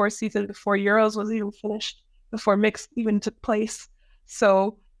 2024 season before Euros was even finished, before mix even took place.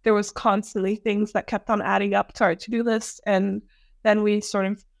 So there was constantly things that kept on adding up to our to-do list. And then we sort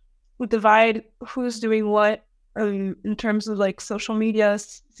of divide who's doing what in terms of like social media,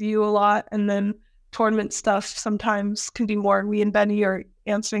 view a lot, and then tournament stuff sometimes can do more. We and Benny are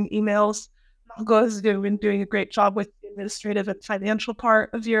answering emails. Margot has been doing a great job with the administrative and financial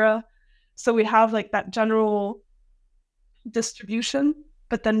part of EURA. So we have like that general distribution,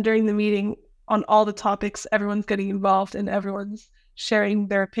 but then during the meeting on all the topics, everyone's getting involved and everyone's sharing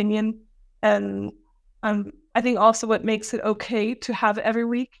their opinion. And I think also what makes it okay to have every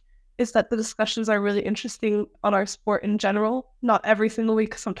week is that the discussions are really interesting on our sport in general. Not every single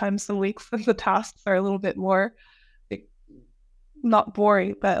week. Sometimes some weeks the tasks are a little bit more like, not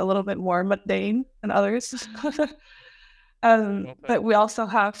boring, but a little bit more mundane than others. But we also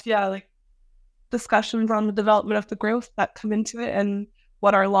have, like discussions on the development of the growth that come into it and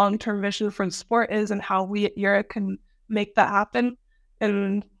what our long-term vision for the sport is and how we at EURA can make that happen.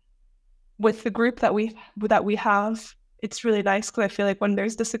 And with the group that we have, it's really nice because I feel like when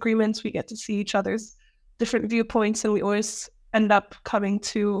there's disagreements, we get to see each other's different viewpoints and we always end up coming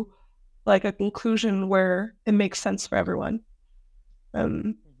to like a conclusion where it makes sense for everyone.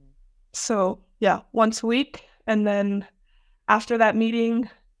 So yeah, once a week. And then after that meeting,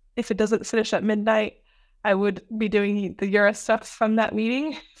 if it doesn't finish at midnight, I would be doing the EURA stuff from that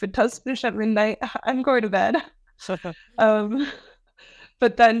meeting. If it does finish at midnight, I'm going to bed.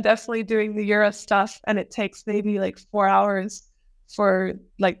 But then definitely doing the EURA stuff, and it takes maybe like 4 hours for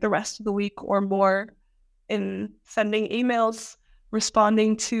like the rest of the week or more in sending emails,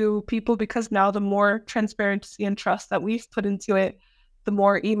 responding to people, because now the more transparency and trust that we've put into it, the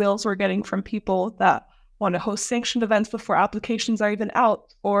more emails we're getting from people that want to host sanctioned events before applications are even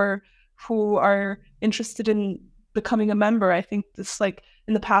out or who are interested in becoming a member. I think this like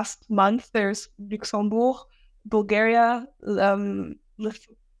in the past month, there's Luxembourg, Bulgaria,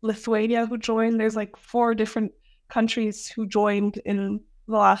 Lithuania who joined. There's like 4 different countries who joined in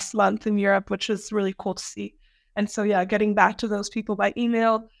the last month in Europe, which is really cool to see. And so, yeah, getting back to those people by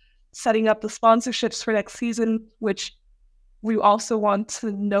email, setting up the sponsorships for next season, which we also want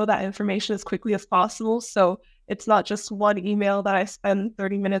to know that information as quickly as possible. So it's not just one email that I spend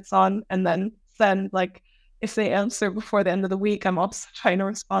 30 minutes on and then send, like, if they answer before the end of the week, I'm also trying to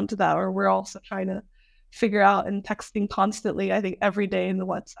respond to that, or we're also trying to figure out and texting constantly, I think every day in the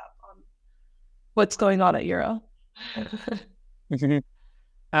WhatsApp on what's going on at EURA.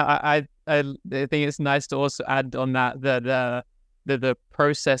 I think it's nice to also add on that the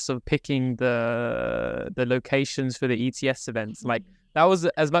process of picking the locations for the ETS events. Like that was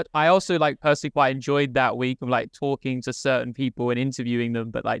as much. I also like personally quite enjoyed that week of like talking to certain people and interviewing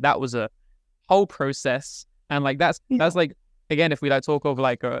them. But like that was a whole process, and like that's like, again, if we like talk of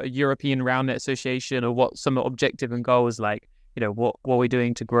like a European Roundnet Association or what some objective and goals, like, you know, what are we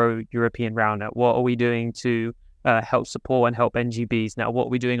doing to grow European Roundnet? What are we doing to help support and help NGBs? Now, what are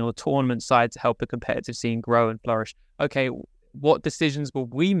we doing on the tournament side to help the competitive scene grow and flourish? Okay, what decisions will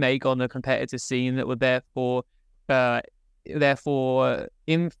we make on the competitive scene that will therefore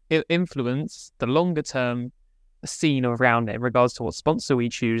influence the longer term scene of Roundnet in regards to what sponsor we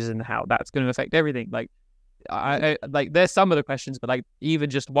choose and how that's going to affect everything? Like, I like there's some of the questions, but like even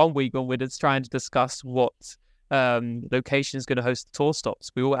just one week when we're just trying to discuss what location is going to host the tour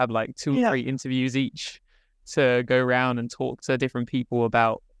stops, we all have like 2 or 3 interviews each to go around and talk to different people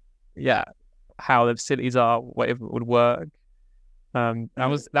about how the facilities are, what it would work. That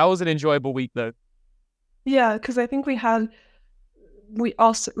was an enjoyable week though. Yeah, because I think we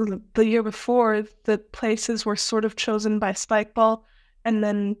also the year before the places were sort of chosen by Spikeball, and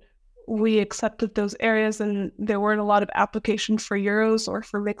then we accepted those areas and there weren't a lot of applications for Euros or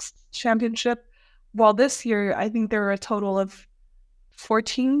for mixed championship, while this year, I think there were a total of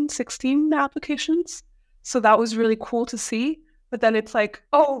 14, 16 applications. So that was really cool to see. But then it's like,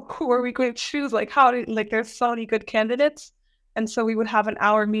 oh, who are we going to choose? Like, there's so many good candidates. And so we would have an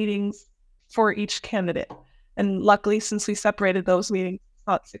hour meetings for each candidate. And luckily, since we separated those meetings, it's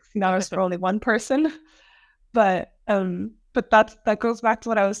not 16 hours for only one person. But that goes back to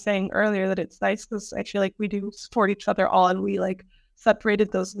what I was saying earlier, that it's nice because I feel like we do support each other all, and we like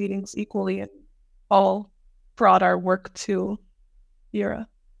separated those meetings equally and all brought our work to EURA,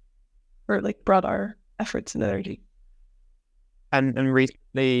 or like brought our efforts and energy. And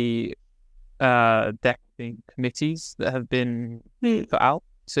recently, there have been committees that have been put out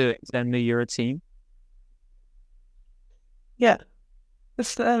to extend the EURA team. Yeah.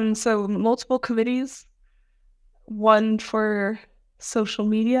 So multiple committees, one for social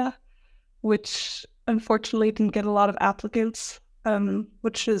media, which unfortunately didn't get a lot of applicants, or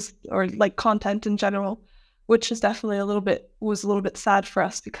like content in general, which is definitely was a little bit sad for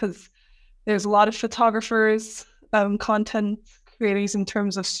us, because there's a lot of photographers, content creators in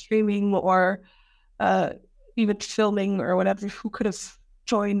terms of streaming or even filming or whatever, who could have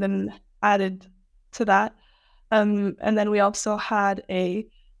joined and added to that. And then we also had a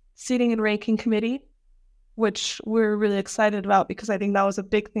seating and ranking committee, which we're really excited about, because I think that was a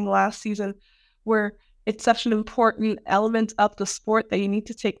big thing last season, where it's such an important element of the sport that you need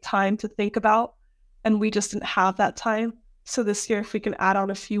to take time to think about. And we just didn't have that time. So this year, if we can add on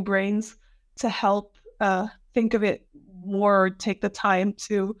a few brains to help think of it more, or take the time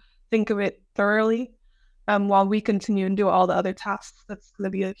to think of it thoroughly, while we continue and do all the other tasks, that's going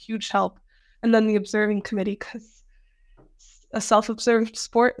to be a huge help. And then the observing committee, because a self-observed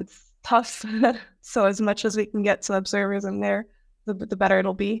sport, it's tough. So as much as we can get some observers in there, the better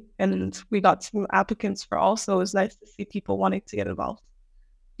it'll be. And we got some applicants for all, so it was nice to see people wanting to get involved,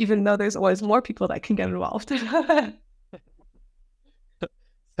 even though there's always more people that can get involved. Heard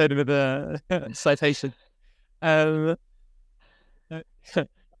with the citation. Yeah,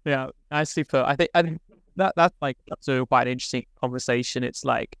 I see. I think that's like also quite an interesting conversation. It's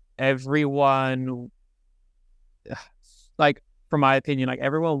like everyone, like from my opinion, like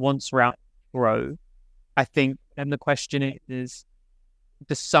everyone wants Roundnet to grow. I think, and the question is,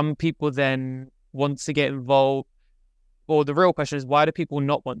 do some people then want to get involved? Or the real question is, why do people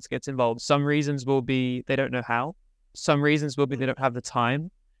not want to get involved? Some reasons will be they don't know how. Some reasons will be they don't have the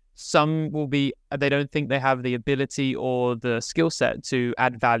time. Some will be they don't think they have the ability or the skill set to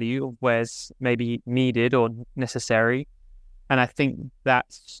add value of where's maybe needed or necessary. And I think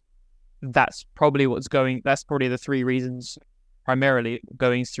that's probably that's probably the three reasons primarily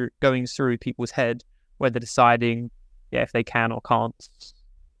going through people's head when they're deciding if they can or can't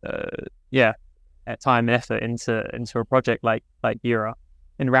time and effort into a project like EURA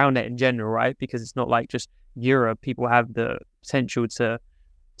and Roundnet in general, right? Because it's not like just EURA. People have the potential to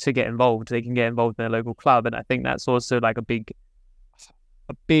get involved. They can get involved in their local club, and I think that's also like a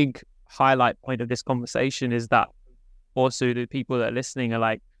big highlight point of this conversation, is that also the people that are listening are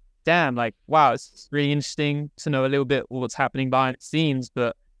like, damn, like, wow, it's really interesting to know a little bit what's happening behind the scenes,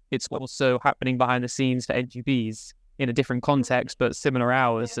 but it's also happening behind the scenes for NGBs in a different context, but similar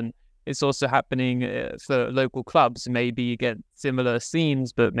hours. And it's also happening for local clubs. Maybe you get similar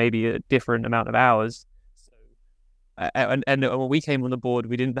scenes, but maybe a different amount of hours. And when we came on the board,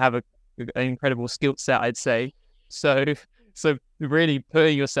 we didn't have an incredible skill set, I'd say. So really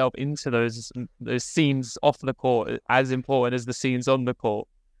putting yourself into those scenes off the court is as important as the scenes on the court.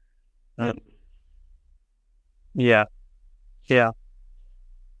 Yeah.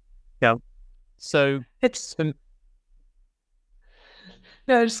 So it's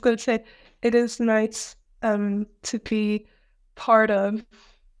no, I was just going to say, it is nice to be part of,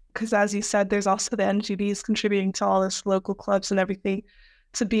 because as you said, there's also the NGBs contributing to all this local clubs and everything,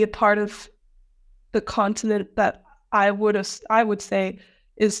 to be a part of the continent that I would say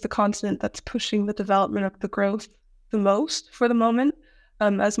is the continent that's pushing the development of the growth the most for the moment.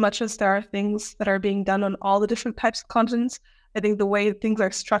 As much as there are things that are being done on all the different types of continents, I think the way things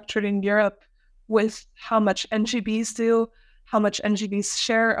are structured in Europe, with how much NGBs do, how much NGBs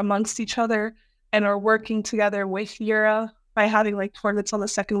share amongst each other, and are working together with EURA by having like tournaments on the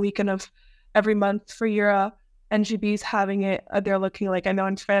second weekend of every month for EURA. NGBs having it, they're looking like, I know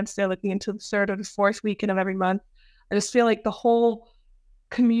in France, they're looking into the third or the fourth weekend of every month. I just feel like the whole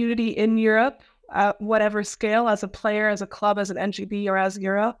community in Europe, at whatever scale, as a player, as a club, as an NGB, or as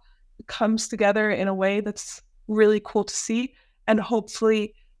EURA, comes together in a way that's really cool to see, and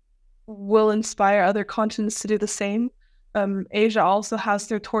hopefully will inspire other continents to do the same. Asia also has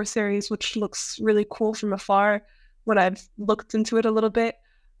their tour series, which looks really cool from afar when I've looked into it a little bit.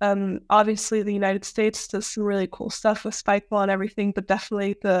 Obviously, the United States does some really cool stuff with spikeball and everything, but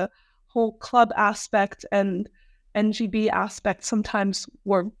definitely the whole club aspect and NGB aspect sometimes,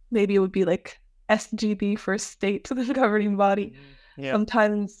 or maybe it would be like SGB for state governing body,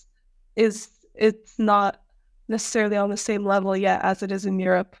 sometimes it's not necessarily on the same level yet as it is in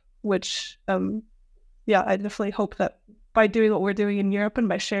Europe, which I definitely hope that by doing what we're doing in Europe and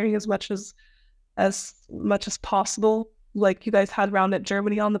by sharing as much as possible, like you guys had Roundnet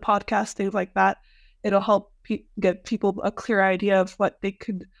Germany on the podcast, things like that, it'll help get people a clear idea of what they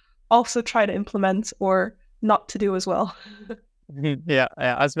could also try to implement or not to do as well. Yeah,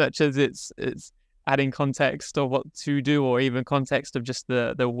 as much as it's adding context of what to do, or even context of just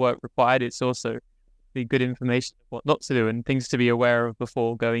the work required, it's also the good information of what not to do and things to be aware of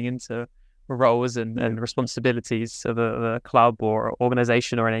before going into roles and responsibilities of a club or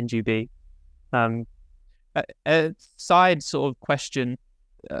organization or an NGB. A side sort of question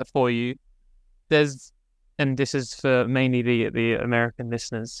for you, and this is for mainly the American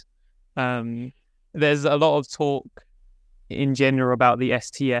listeners, there's a lot of talk in general about the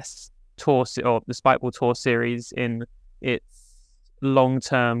STS tour or the Spikeball Tour series in its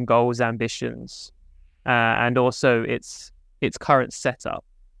long-term goals, ambitions, and also its current setup.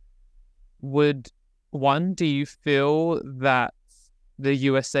 Do you feel that the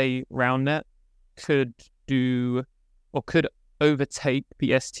USA Roundnet could do or could overtake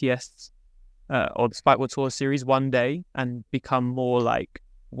the STS or the Spikeball Tour series one day and become more like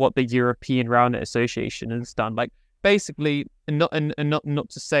what the European Roundnet Association has done? Like, basically, not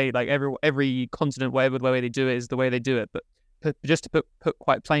to say like every continent, whatever the way they do it is the way they do it, but just to put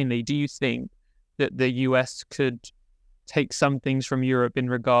quite plainly, do you think that the US could take some things from Europe in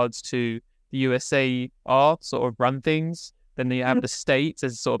regards to the USA sort of run things, then you have the states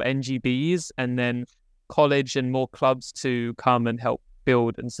as sort of NGBs, and then college and more clubs to come and help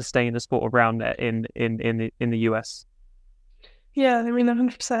build and sustain the sport of Roundnet in the US? Yeah, I mean,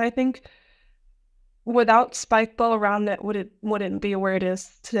 100%. I think without Spikeball, Roundnet wouldn't be where it is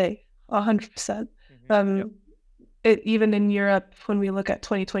today. 100%. Even in Europe, when we look at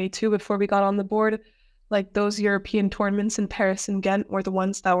 2022, before we got on the board, like those European tournaments in Paris and Ghent were the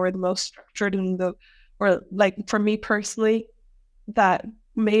ones that were the most structured or like for me personally, that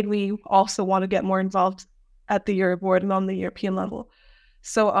made me also want to get more involved at the Euro board and on the European level.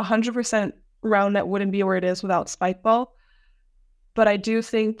 So 100% Roundnet wouldn't be where it is without Spikeball. But I do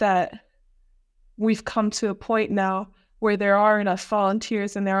think that we've come to a point now where there are enough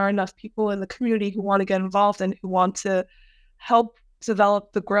volunteers and there are enough people in the community who want to get involved and who want to help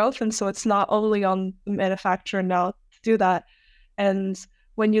develop the growth. And so it's not only on the manufacturer now to do that. And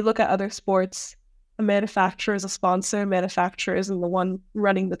when you look at other sports, a manufacturer is a sponsor, manufacturer isn't the one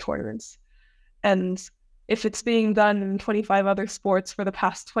running the tournaments. And if it's being done in 25 other sports for the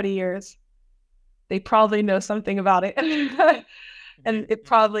past 20 years, they probably know something about it. And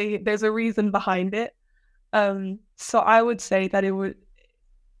there's a reason behind it. So I would say that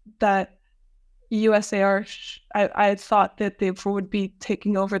USAR, I thought that they would be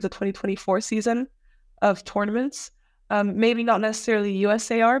taking over the 2024 season of tournaments. Maybe not necessarily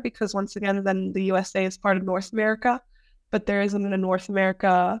USAR, because once again, then the USA is part of North America, but there isn't a North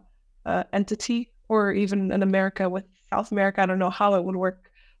America entity, or even an America with South America. I don't know how it would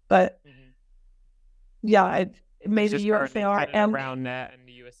work, but maybe USAR and Roundnet and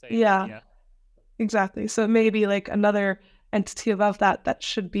the USA. Yeah, exactly. So maybe like another entity above that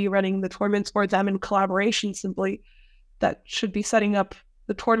should be running the tournaments, or them in collaboration simply, that should be setting up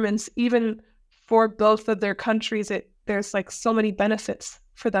the tournaments. Even for both of their countries, there's like so many benefits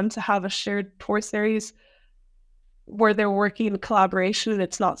for them to have a shared tour series where they're working in collaboration and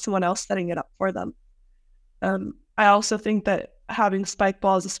it's not someone else setting it up for them. I also think that having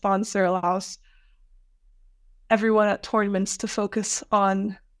Spikeball as a sponsor allows everyone at tournaments to focus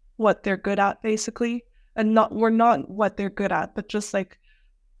on what they're good at, basically, and not what they're good at, but just like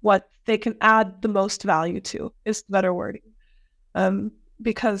what they can add the most value to is the better wording.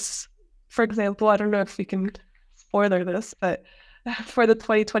 Because, for example, I don't know if we can spoiler this, but for the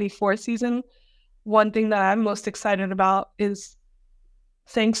 2024 season, one thing that I'm most excited about is,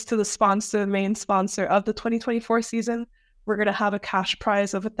 thanks to the main sponsor of the 2024 season, we're going to have a cash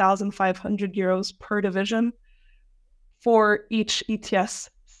prize of 1,500 euros per division for each ETS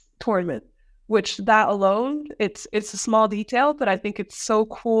tournament, which that alone, it's a small detail, but I think it's so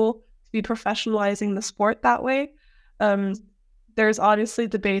cool to be professionalizing the sport that way. There's obviously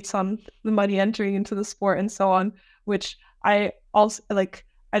debates on the money entering into the sport and so on, which I also like.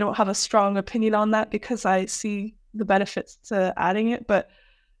 I don't have a strong opinion on that because I see the benefits to adding it, but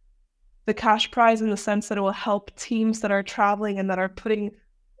the cash prize, in the sense that it will help teams that are traveling and that are putting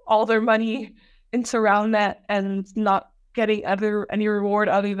all their money into Roundnet and not getting any reward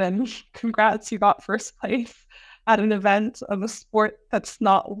other than congrats, you got first place at an event of a sport that's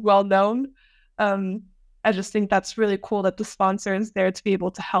not well known. I just think that's really cool that the sponsor is there to be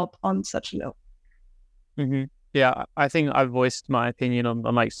able to help on such a note. Mm-hmm. Yeah, I think I've voiced my opinion on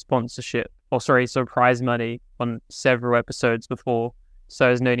like sponsorship, so prize money on several episodes before, so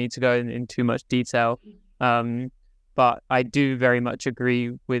there's no need to go in too much detail. But I do very much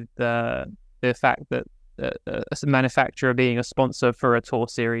agree with the fact that a manufacturer being a sponsor for a tour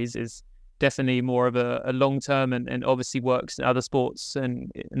series is definitely more of a long-term and obviously works in other sports,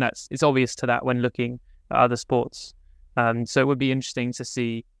 and it's obvious to that when looking at other sports. So it would be interesting to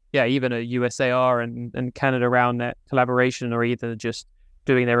see, even a USAR and Canada Roundnet collaboration, or either just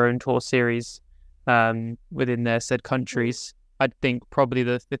doing their own tour series within their said countries. I think probably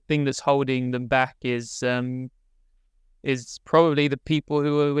the thing that's holding them back is probably the people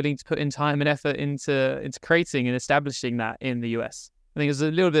who are willing to put in time and effort into creating and establishing that in the US. I think there's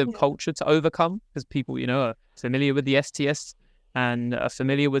a little bit of culture to overcome, because people, are familiar with the STS and are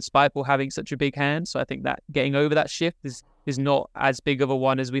familiar with Spikeball having such a big hand. So I think that getting over that shift is not as big of a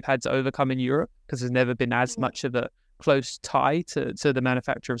one as we've had to overcome in Europe, because there's never been as much of a close tie to the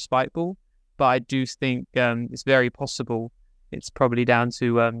manufacture of Spikeball. But I do think it's very possible. It's probably down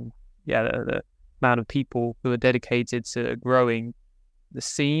to the amount of people who are dedicated to growing the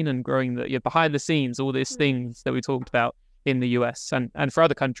scene and growing the behind the scenes, all these things that we talked about in the US and for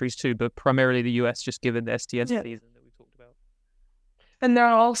other countries too, but primarily the US, just given the STS season that we talked about. And there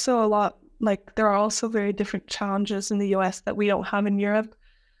are also very different challenges in the US that we don't have in Europe.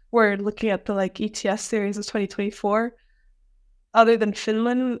 We're looking at the ETS series of 2024. Other than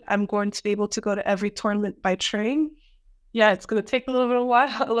Finland, I'm going to be able to go to every tournament by train. Yeah, it's going to take a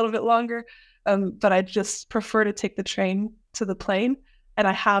little bit longer, but I just prefer to take the train to the plane, and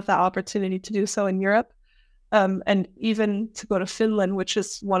I have that opportunity to do so in Europe. And even to go to Finland, which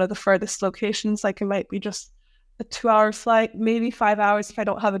is one of the furthest locations, it might be just a 2-hour flight, maybe 5 hours if I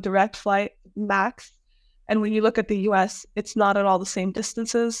don't have a direct flight max. And when you look at the US, it's not at all the same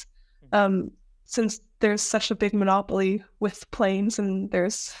distances. Since there's such a big monopoly with planes, and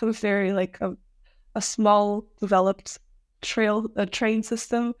there's a very a small developed train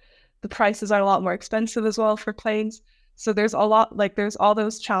system, the prices are a lot more expensive as well for planes. So there's there's all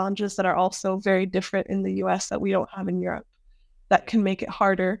those challenges that are also very different in the US that we don't have in Europe, that can make it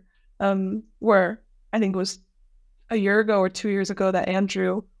harder. Where I think it was a year ago or 2 years ago that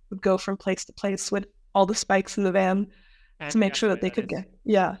Andrew would go from place to place with all the spikes in the van to make sure that they could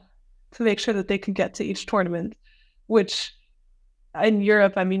get to each tournament, which in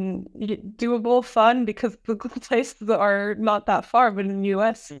Europe, doable, fun, because the places are not that far, but in the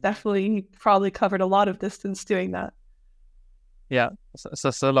US, definitely probably covered a lot of distance doing that. Yeah, so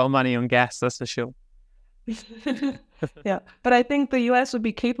it's a lot of money on gas, that's for sure. Yeah, but I think the US would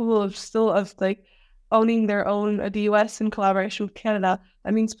be capable of owning their own, the US in collaboration with Canada.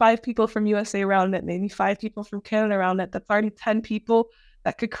 That means 5 people from USA Roundnet, maybe 5 people from Canada Roundnet. That's already 10 people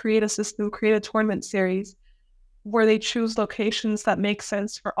that could create a system, create a tournament series where they choose locations that make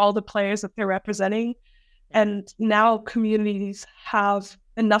sense for all the players that they're representing. And now communities have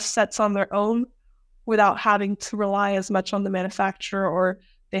enough sets on their own without having to rely as much on the manufacturer, or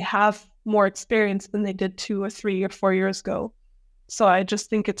they have more experience than they did 2 or 3 or 4 years ago. So I just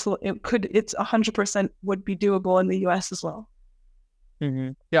think it's 100% would be doable in the US as well.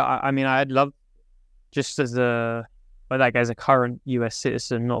 Mm-hmm. Yeah, I'd love, just as a current US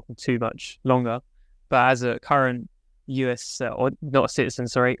citizen, not for too much longer, but as a current US or not a citizen,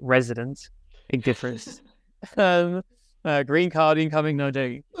 sorry, resident, big difference. Green card incoming, no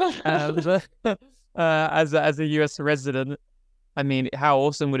joking. As a US resident, how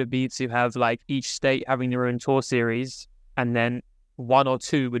awesome would it be to have each state having their own tour series, and then 1 or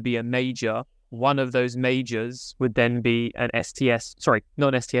 2 would be a major. One of those majors would then be a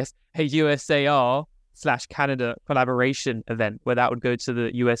USAR/Canada collaboration event, where that would go to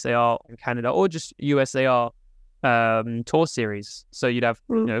the USAR and Canada, or just USAR tour series. So you'd have,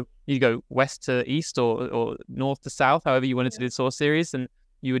 you go west to east or north to south, however you wanted to do the tour series, and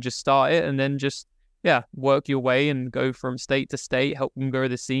you would just start it and then just work your way and go from state to state, help them grow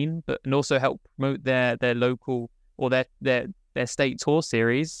the scene, and also help promote their local or their state tour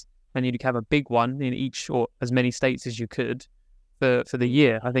series. And you'd have a big one in each, or as many states as you could for the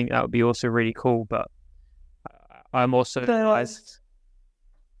year. I think that would be also really cool. But I'm also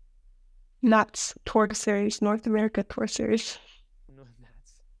NATS tour series, North America tour series.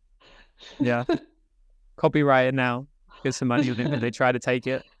 Yeah. Copyrighted now. Get some money when they try to take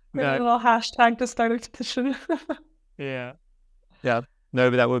it. A little hashtag to start a petition. Yeah. No,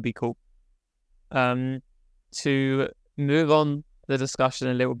 but that would be cool. To move on the discussion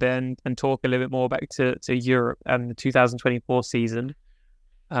a little bit and talk a little bit more back to Europe and the 2024 season.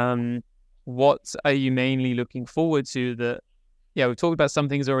 What are you mainly looking forward to? We've talked about some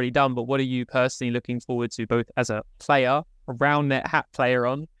things already done, but what are you personally looking forward to, both as a player, a Roundnet hat player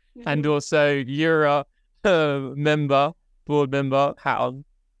on, and also EURA board member hat on?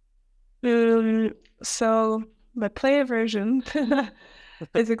 So my player version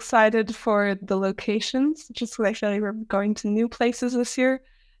is excited for the locations, just because I feel like we're going to new places this year.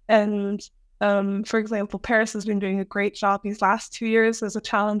 And for example, Paris has been doing a great job these last 2 years as a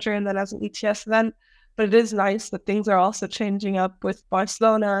challenger and then as an ETS event. But it is nice that things are also changing up with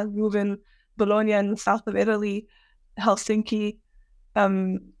Barcelona, Leuven, Bologna in the south of Italy, Helsinki,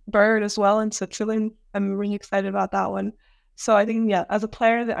 Bern as well in Switzerland. I'm really excited about that one. So I think, as a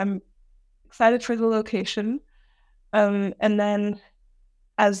player, that I'm excited for the location. And then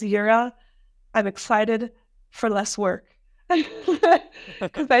as EURA, I'm excited for less work.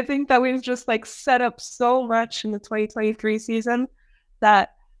 Because I think that we've just set up so much in the 2023 season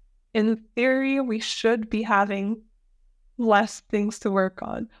that in theory we should be having less things to work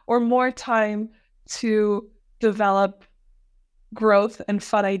on or more time to develop growth and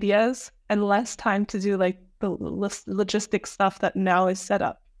fun ideas and less time to do the logistic stuff that now is set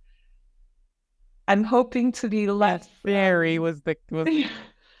up. I'm hoping to be less. Theory was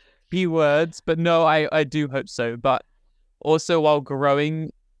few words, but no, I do hope so. But also, while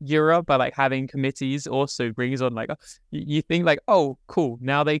growing EURA by having committees, also brings on you think oh cool,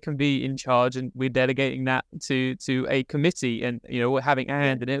 now they can be in charge, and we're delegating that to a committee, and we're having a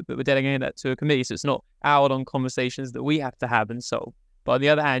hand in it, but we're delegating that to a committee, so it's not out on conversations that we have to have and solve. But on the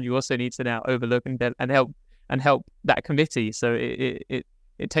other hand, you also need to now overlook and help that committee. So it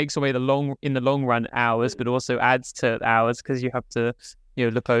takes away in the long run hours, but also adds to hours because you have to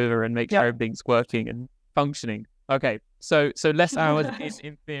look over and make sure everything's working and functioning. Okay, so less hours is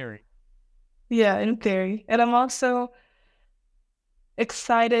in theory. Yeah, in theory. And I'm also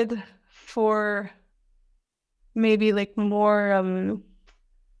excited for maybe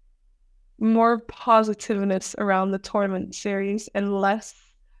more positiveness around the tournament series and less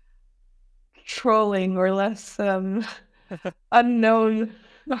trolling or less unknown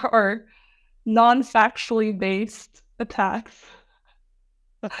or non-factually based attacks.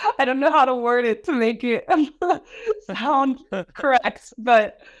 I don't know how to word it to make it sound correct,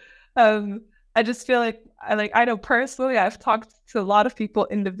 but I just feel I know personally I've talked to a lot of people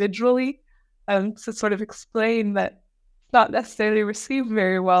individually to sort of explain that it's not necessarily received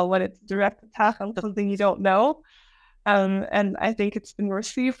very well when it's a direct attack on something you don't know. And I think it's been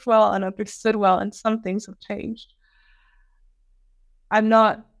received well and understood well, and some things have changed. I'm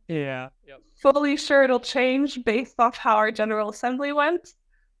not fully sure it'll change based off how our General Assembly went,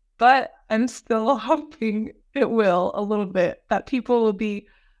 but I'm still hoping it will a little bit, that people will be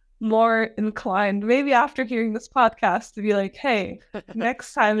more inclined, maybe after hearing this podcast, to be hey,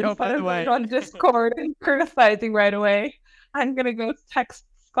 next time instead of going on Discord and criticizing right away, I'm going to go text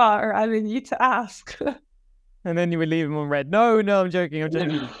Scott or I need to ask. And then you would leave him on red. No, I'm joking. No,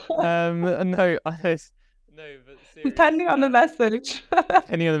 but depending on the message.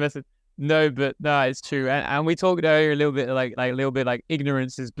 No, but no, it's true. And we talked earlier a little bit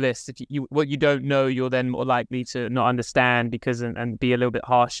ignorance is bliss. If you what you don't know, you're then more likely to not understand and be a little bit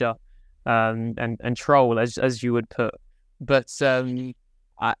harsher, and troll as you would put. But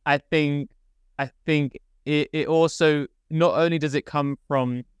I think it also, not only does it come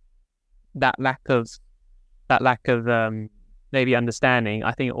from that lack of maybe understanding,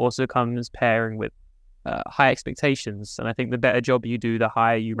 I think it also comes pairing with high expectations, and I think the better job you do, the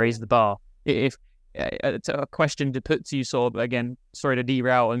higher you raise the bar. If it's a question to put to you, sort of, again, sorry to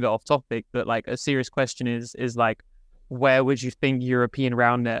derail and go off topic, but a serious question is where would you think European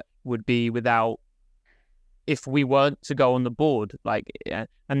Roundnet would be if we weren't to go on the board?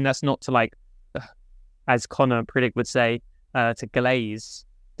 And that's not to as Connor Pritick would say, to glaze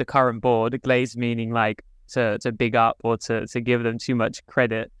the current board. Glaze meaning to big up or to give them too much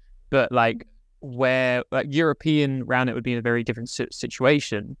credit, but where European Roundnet would be in a very different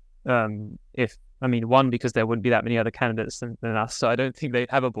situation. One, because there wouldn't be that many other candidates than us, so I don't think they'd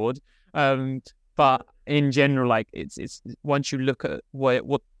have a board. But in general, it's once you look at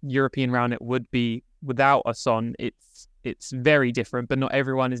what European Roundnet would be without us on, it's very different. But not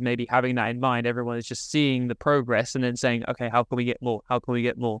everyone is maybe having that in mind. Everyone is just seeing the progress and then saying, okay, how can we get more? How can we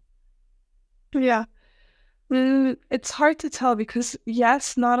get more? Yeah. It's hard to tell because,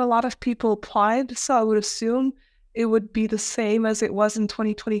 yes, not a lot of people applied, so I would assume it would be the same as it was in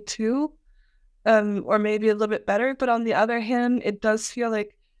 2022. or maybe a little bit better. But on the other hand, it does feel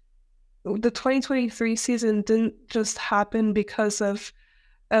like the 2023 season didn't just happen because of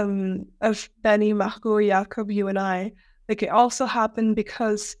Benny, Marco, Jakob, you and I. Like, it also happened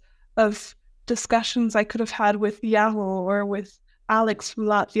because of discussions I could have had with Yaro or with Alex from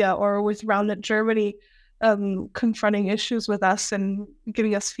Latvia or with Roundnet Germany, confronting issues with us and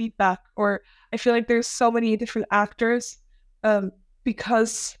giving us feedback. Or I feel like there's so many different actors,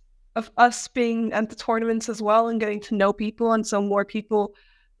 because of us being at the tournaments as well and getting to know people, and so more people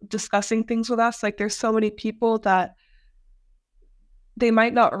discussing things with us. Like, there's so many people that they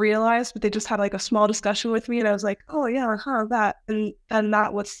might not realize, but they just had like a small discussion with me, and I was like, oh yeah, that, and then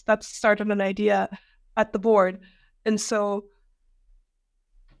that started an idea at the board. And so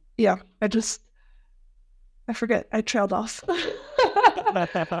yeah, I forget, I trailed off.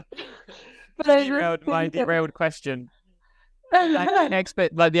 But derailed question. Do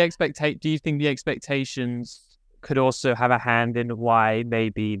you think the expectations could also have a hand in why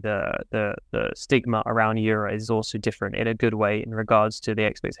maybe the stigma around EURA is also different in a good way, in regards to the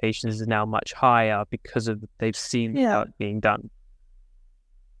expectations is now much higher because of they've seen how it's being done?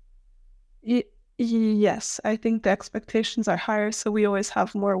 Yes, I think the expectations are higher, so we always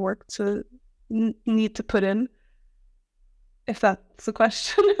have more work to need to put in. If that's the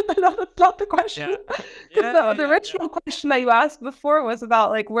question. No, that's not the question. The original question that you asked before was about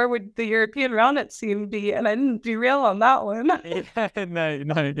like, where would the European Roundnet scene be, and I didn't derail on that one. It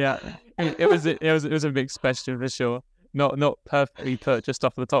was a mixed question for sure. Not perfectly put just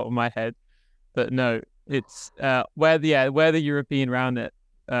off the top of my head, but no, it's where the European Roundnet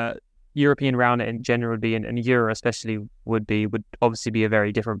in general would be, and EURA especially would obviously be a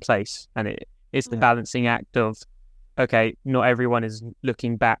very different place, and it's the balancing act of, okay, not everyone is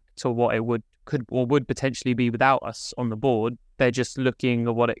looking back to what it would potentially be without us on the board. They're just looking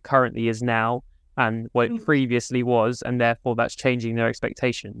at what it currently is now and what it previously was, and therefore that's changing their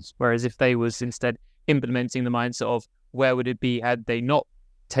expectations. Whereas if they was instead implementing the mindset of where would it be had they not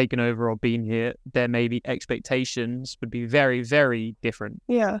taken over or been here, their maybe expectations would be very, very different.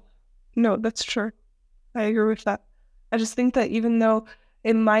 Yeah, no, that's true. I agree with that. I just think that even though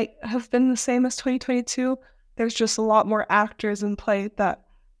it might have been the same as 2022, there's just a lot more actors in play, that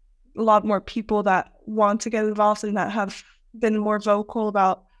a lot more people that want to get involved and that have been more vocal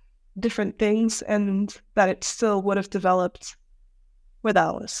about different things, and that it still would have developed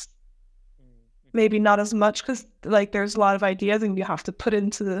without us. Maybe not as much, because like there's a lot of ideas and you have to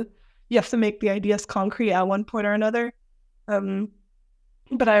make the ideas concrete at one point or another.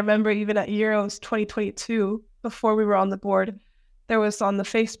 But I remember even at Euros 2022, before we were on the board, there was on the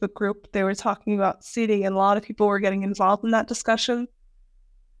Facebook group, they were talking about seating, and a lot of people were getting involved in that discussion.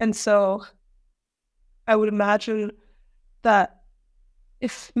 And so I would imagine that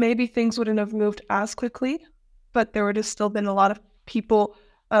if maybe things wouldn't have moved as quickly, but there would have still been a lot of people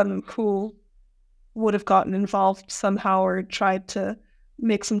who would have gotten involved somehow or tried to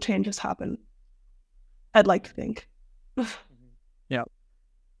make some changes happen. I'd like to think. Yeah.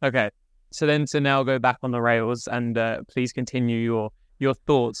 Okay. So now go back on the rails, and please continue your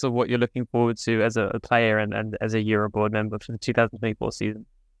thoughts of what you're looking forward to as a player and as a EURA board member for the 2024 season.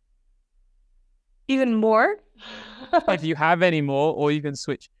 Even more? If you have any more, or you can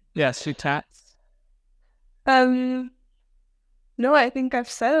switch. Yeah, switch hats. No, I think I've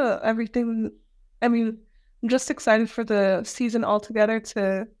said everything. I mean, I'm just excited for the season altogether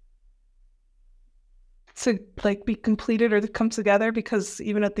to like be completed or to come together, because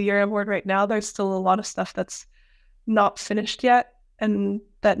even at the EURA board right now, there's still a lot of stuff that's not finished yet and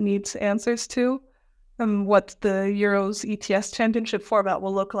that needs answers to. What the Euros ETS championship format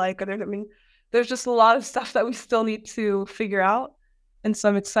will look like. There's just a lot of stuff that we still need to figure out. And so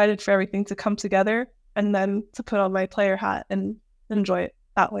I'm excited for everything to come together and then to put on my player hat and enjoy it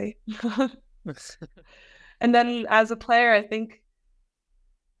that way. And then as a player, I think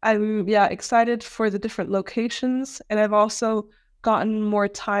I'm excited for the different locations, and I've also gotten more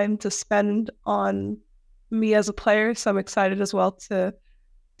time to spend on me as a player, so I'm excited as well to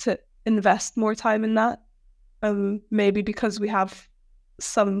invest more time in that. Maybe because we have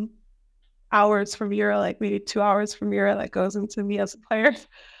some hours from EURA, like maybe 2 hours from EURA, that goes into me as a player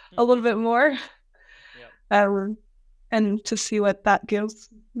a little bit more. And to see what that gives,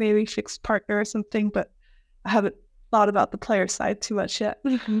 maybe fixed partner or something, but I haven't thought about the player side too much yet.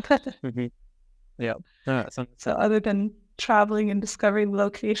 Yeah. So other than traveling and discovering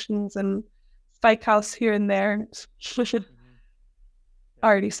locations and Spike House here and there,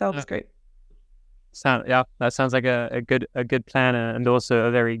 already sounds great. That sounds like a good plan, and also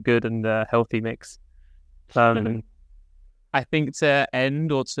a very good and healthy mix. I think to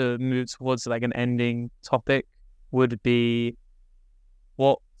end or to move towards like an ending topic would be,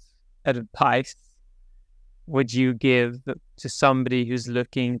 what advice would you give to somebody who's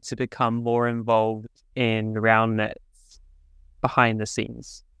looking to become more involved in round nets behind the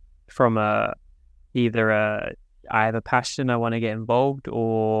scenes, from either I have a passion, I want to get involved,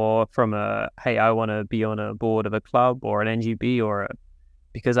 or from hey, I want to be on a board of a club or an NGB,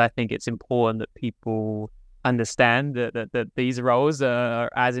 because I think it's important that people understand that these roles are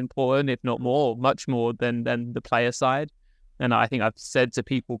as important, if not more, much more than the player side. And I think I've said to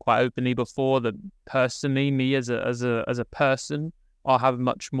people quite openly before that personally, me as a person, I'll have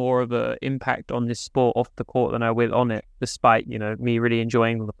much more of an impact on this sport off the court than I will on it, despite, me really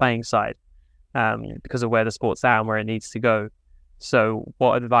enjoying the playing side, because of where the sport's at and where it needs to go. So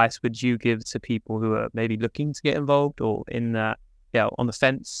what advice would you give to people who are maybe looking to get involved, or in that, on the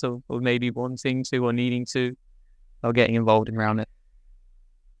fence, or maybe wanting to or needing to, or getting involved in round net?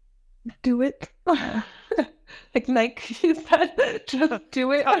 Do it. Like Nike said, just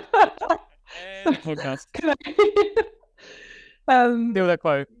do it. Podcast. Deal with that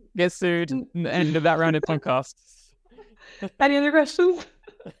quote. Get sued. End of that rounded podcast. Any other questions?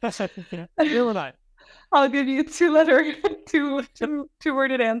 I'll give you two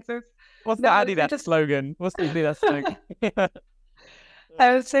worded answers. What's the Adidas slogan? What's the Adidas slogan?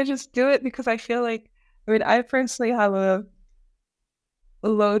 I would say just do it, because I feel like, I personally have a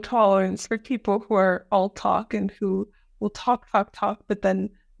low tolerance for people who are all talk and who will talk, but then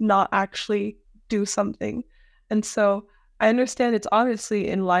not actually do something. And so I understand it's obviously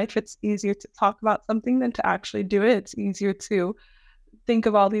in life, it's easier to talk about something than to actually do it. It's easier to think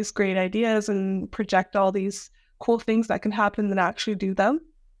of all these great ideas and project all these cool things that can happen than actually do them.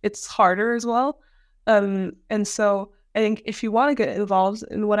 It's harder as well. And so I think if you want to get involved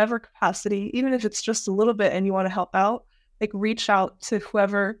in whatever capacity, even if it's just a little bit and you want to help out, like reach out to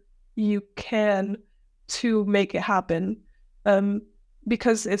whoever you can to make it happen.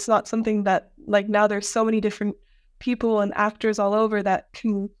 Because it's not something that, like, now there's so many different people and actors all over that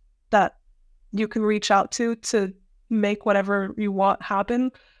you can reach out to make whatever you want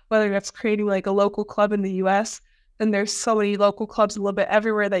happen, whether that's creating like a local club in the US, then there's so many local clubs a little bit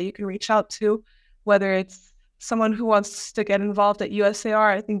everywhere that you can reach out to, whether it's someone who wants to get involved at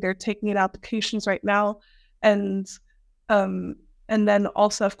USAR. I think they're taking in applications right now, and then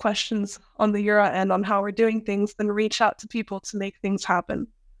also have questions on the EURA and on how we're doing things, then reach out to people to make things happen,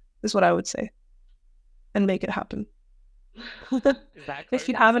 is what I would say, and make it happen. If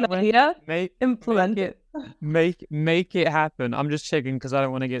you have an idea, implement it. Make it happen. I'm just checking because I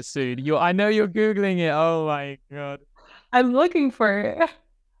don't want to get sued. I know you're Googling it. Oh my God. I'm looking for it.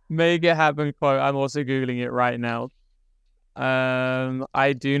 Make it happen quote. I'm also Googling it right now.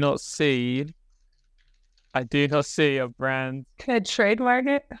 I do not see a brand. Can I trademark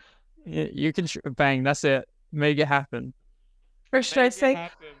it? You can bang. That's it. Make it happen. Or should I say,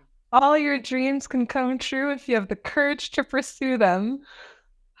 all your dreams can come true if you have the courage to pursue them.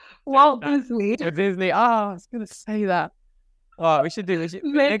 Walt Disney. Disney. I was gonna say that. Oh, we should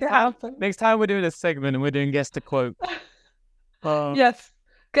make it happen. Next time we're doing a segment and we're doing guess the quote. Yes.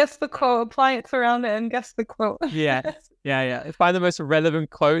 Guess the quote, apply it to round net and guess the quote. Yeah. Find the most relevant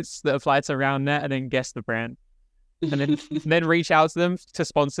quotes that apply to round net and then guess the brand. And then reach out to them to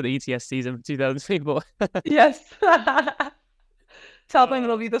sponsor the ETS season for 2,000 people. Yes. Tell them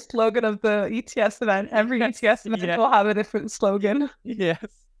it'll be the slogan of the ETS event. Every ETS event will have a different slogan. Yes.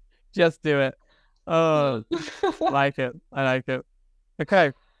 Just do it. Oh, I like it.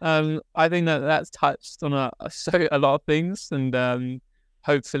 Okay. I think that's touched on a lot of things, and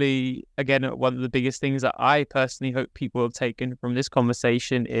hopefully, again, one of the biggest things that I personally hope people have taken from this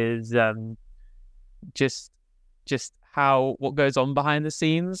conversation is just what goes on behind the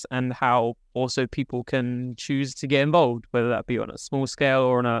scenes, and how also people can choose to get involved, whether that be on a small scale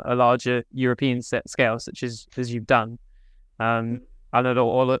or on a larger European scale, such as you've done. And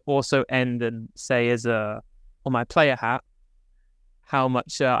it'll also end and say, on my player hat, how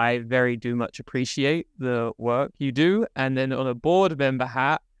much I very much appreciate the work you do. And then on a board member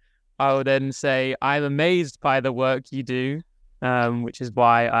hat, I will then say, I'm amazed by the work you do, which is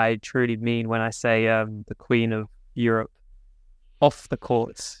why I truly mean when I say the Queen of Europe off the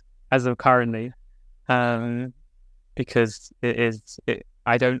courts as of currently, because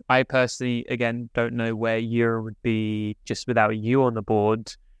I personally, again, don't know where EURA would be just without you on the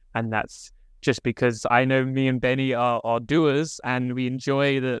board. And that's just because I know me and Benny are doers and we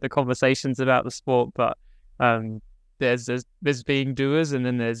enjoy the conversations about the sport, but there's being doers, and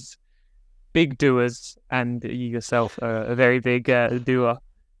then there's big doers, and you yourself are a very big doer.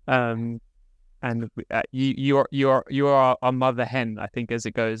 and you are our mother hen, I think, as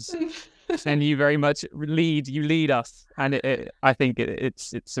it goes. And you very much lead us, and I think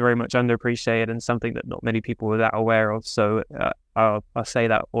it's very much underappreciated and something that not many people are that aware of. So I'll say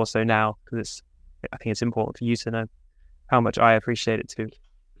that also now, because I think it's important for you to know how much I appreciate it too.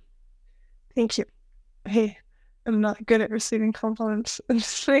 Thank you. Hey, I'm not good at receiving compliments. I'm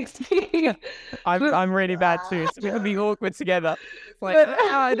really bad too. It's gonna be awkward together. It's like,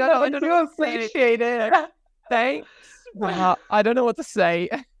 I don't know. Appreciate it. Thanks. I don't know what to say.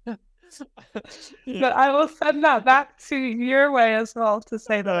 But I will send that back to your way as well, to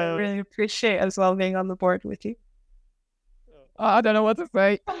say that I really appreciate as well being on the board with you. I don't know what to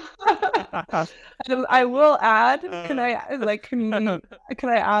say. I will add. Can I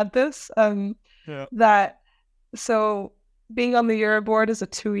add this? That so being on the EURA board is a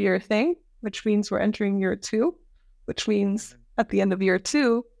 2-year thing, which means we're entering year 2, which means at the end of year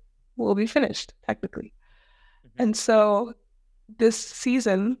 2 we'll be finished technically. And so this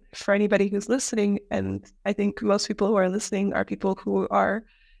season, for anybody who's listening, and I think most people who are listening are people who are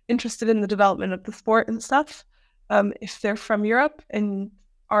interested in the development of the sport and stuff, if they're from Europe and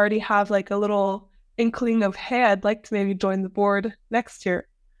already have like a little inkling of, hey, I'd like to maybe join the board next year.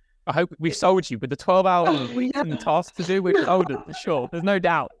 I hope we've sold you with the 12-hour week and tasks to do. We've sold it for sure. There's no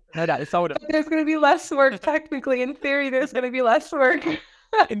doubt. It's sold it. There's going to be less work technically. In theory, there's going to be less work.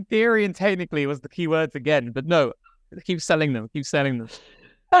 In theory and technically was the key words again, but no. Keep selling them.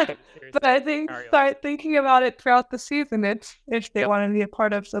 But I think start thinking about it throughout the season. If they want to be a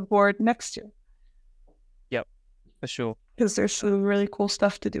part of the board next year. Yep, for sure. Because there's some really cool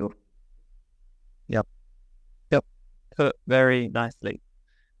stuff to do. Yep. Put very nicely.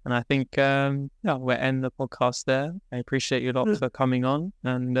 And I think we'll end the podcast there. I appreciate you a lot for coming on,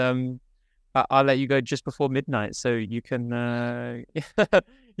 and I'll let you go just before midnight, so you can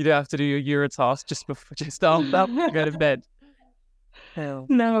you don't have to do your EURA task just after you go to bed. Hell.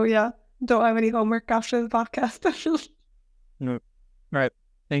 No, yeah, don't have any homework after the podcast. No. Right.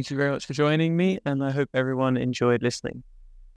 Thank you very much for joining me, and I hope everyone enjoyed listening.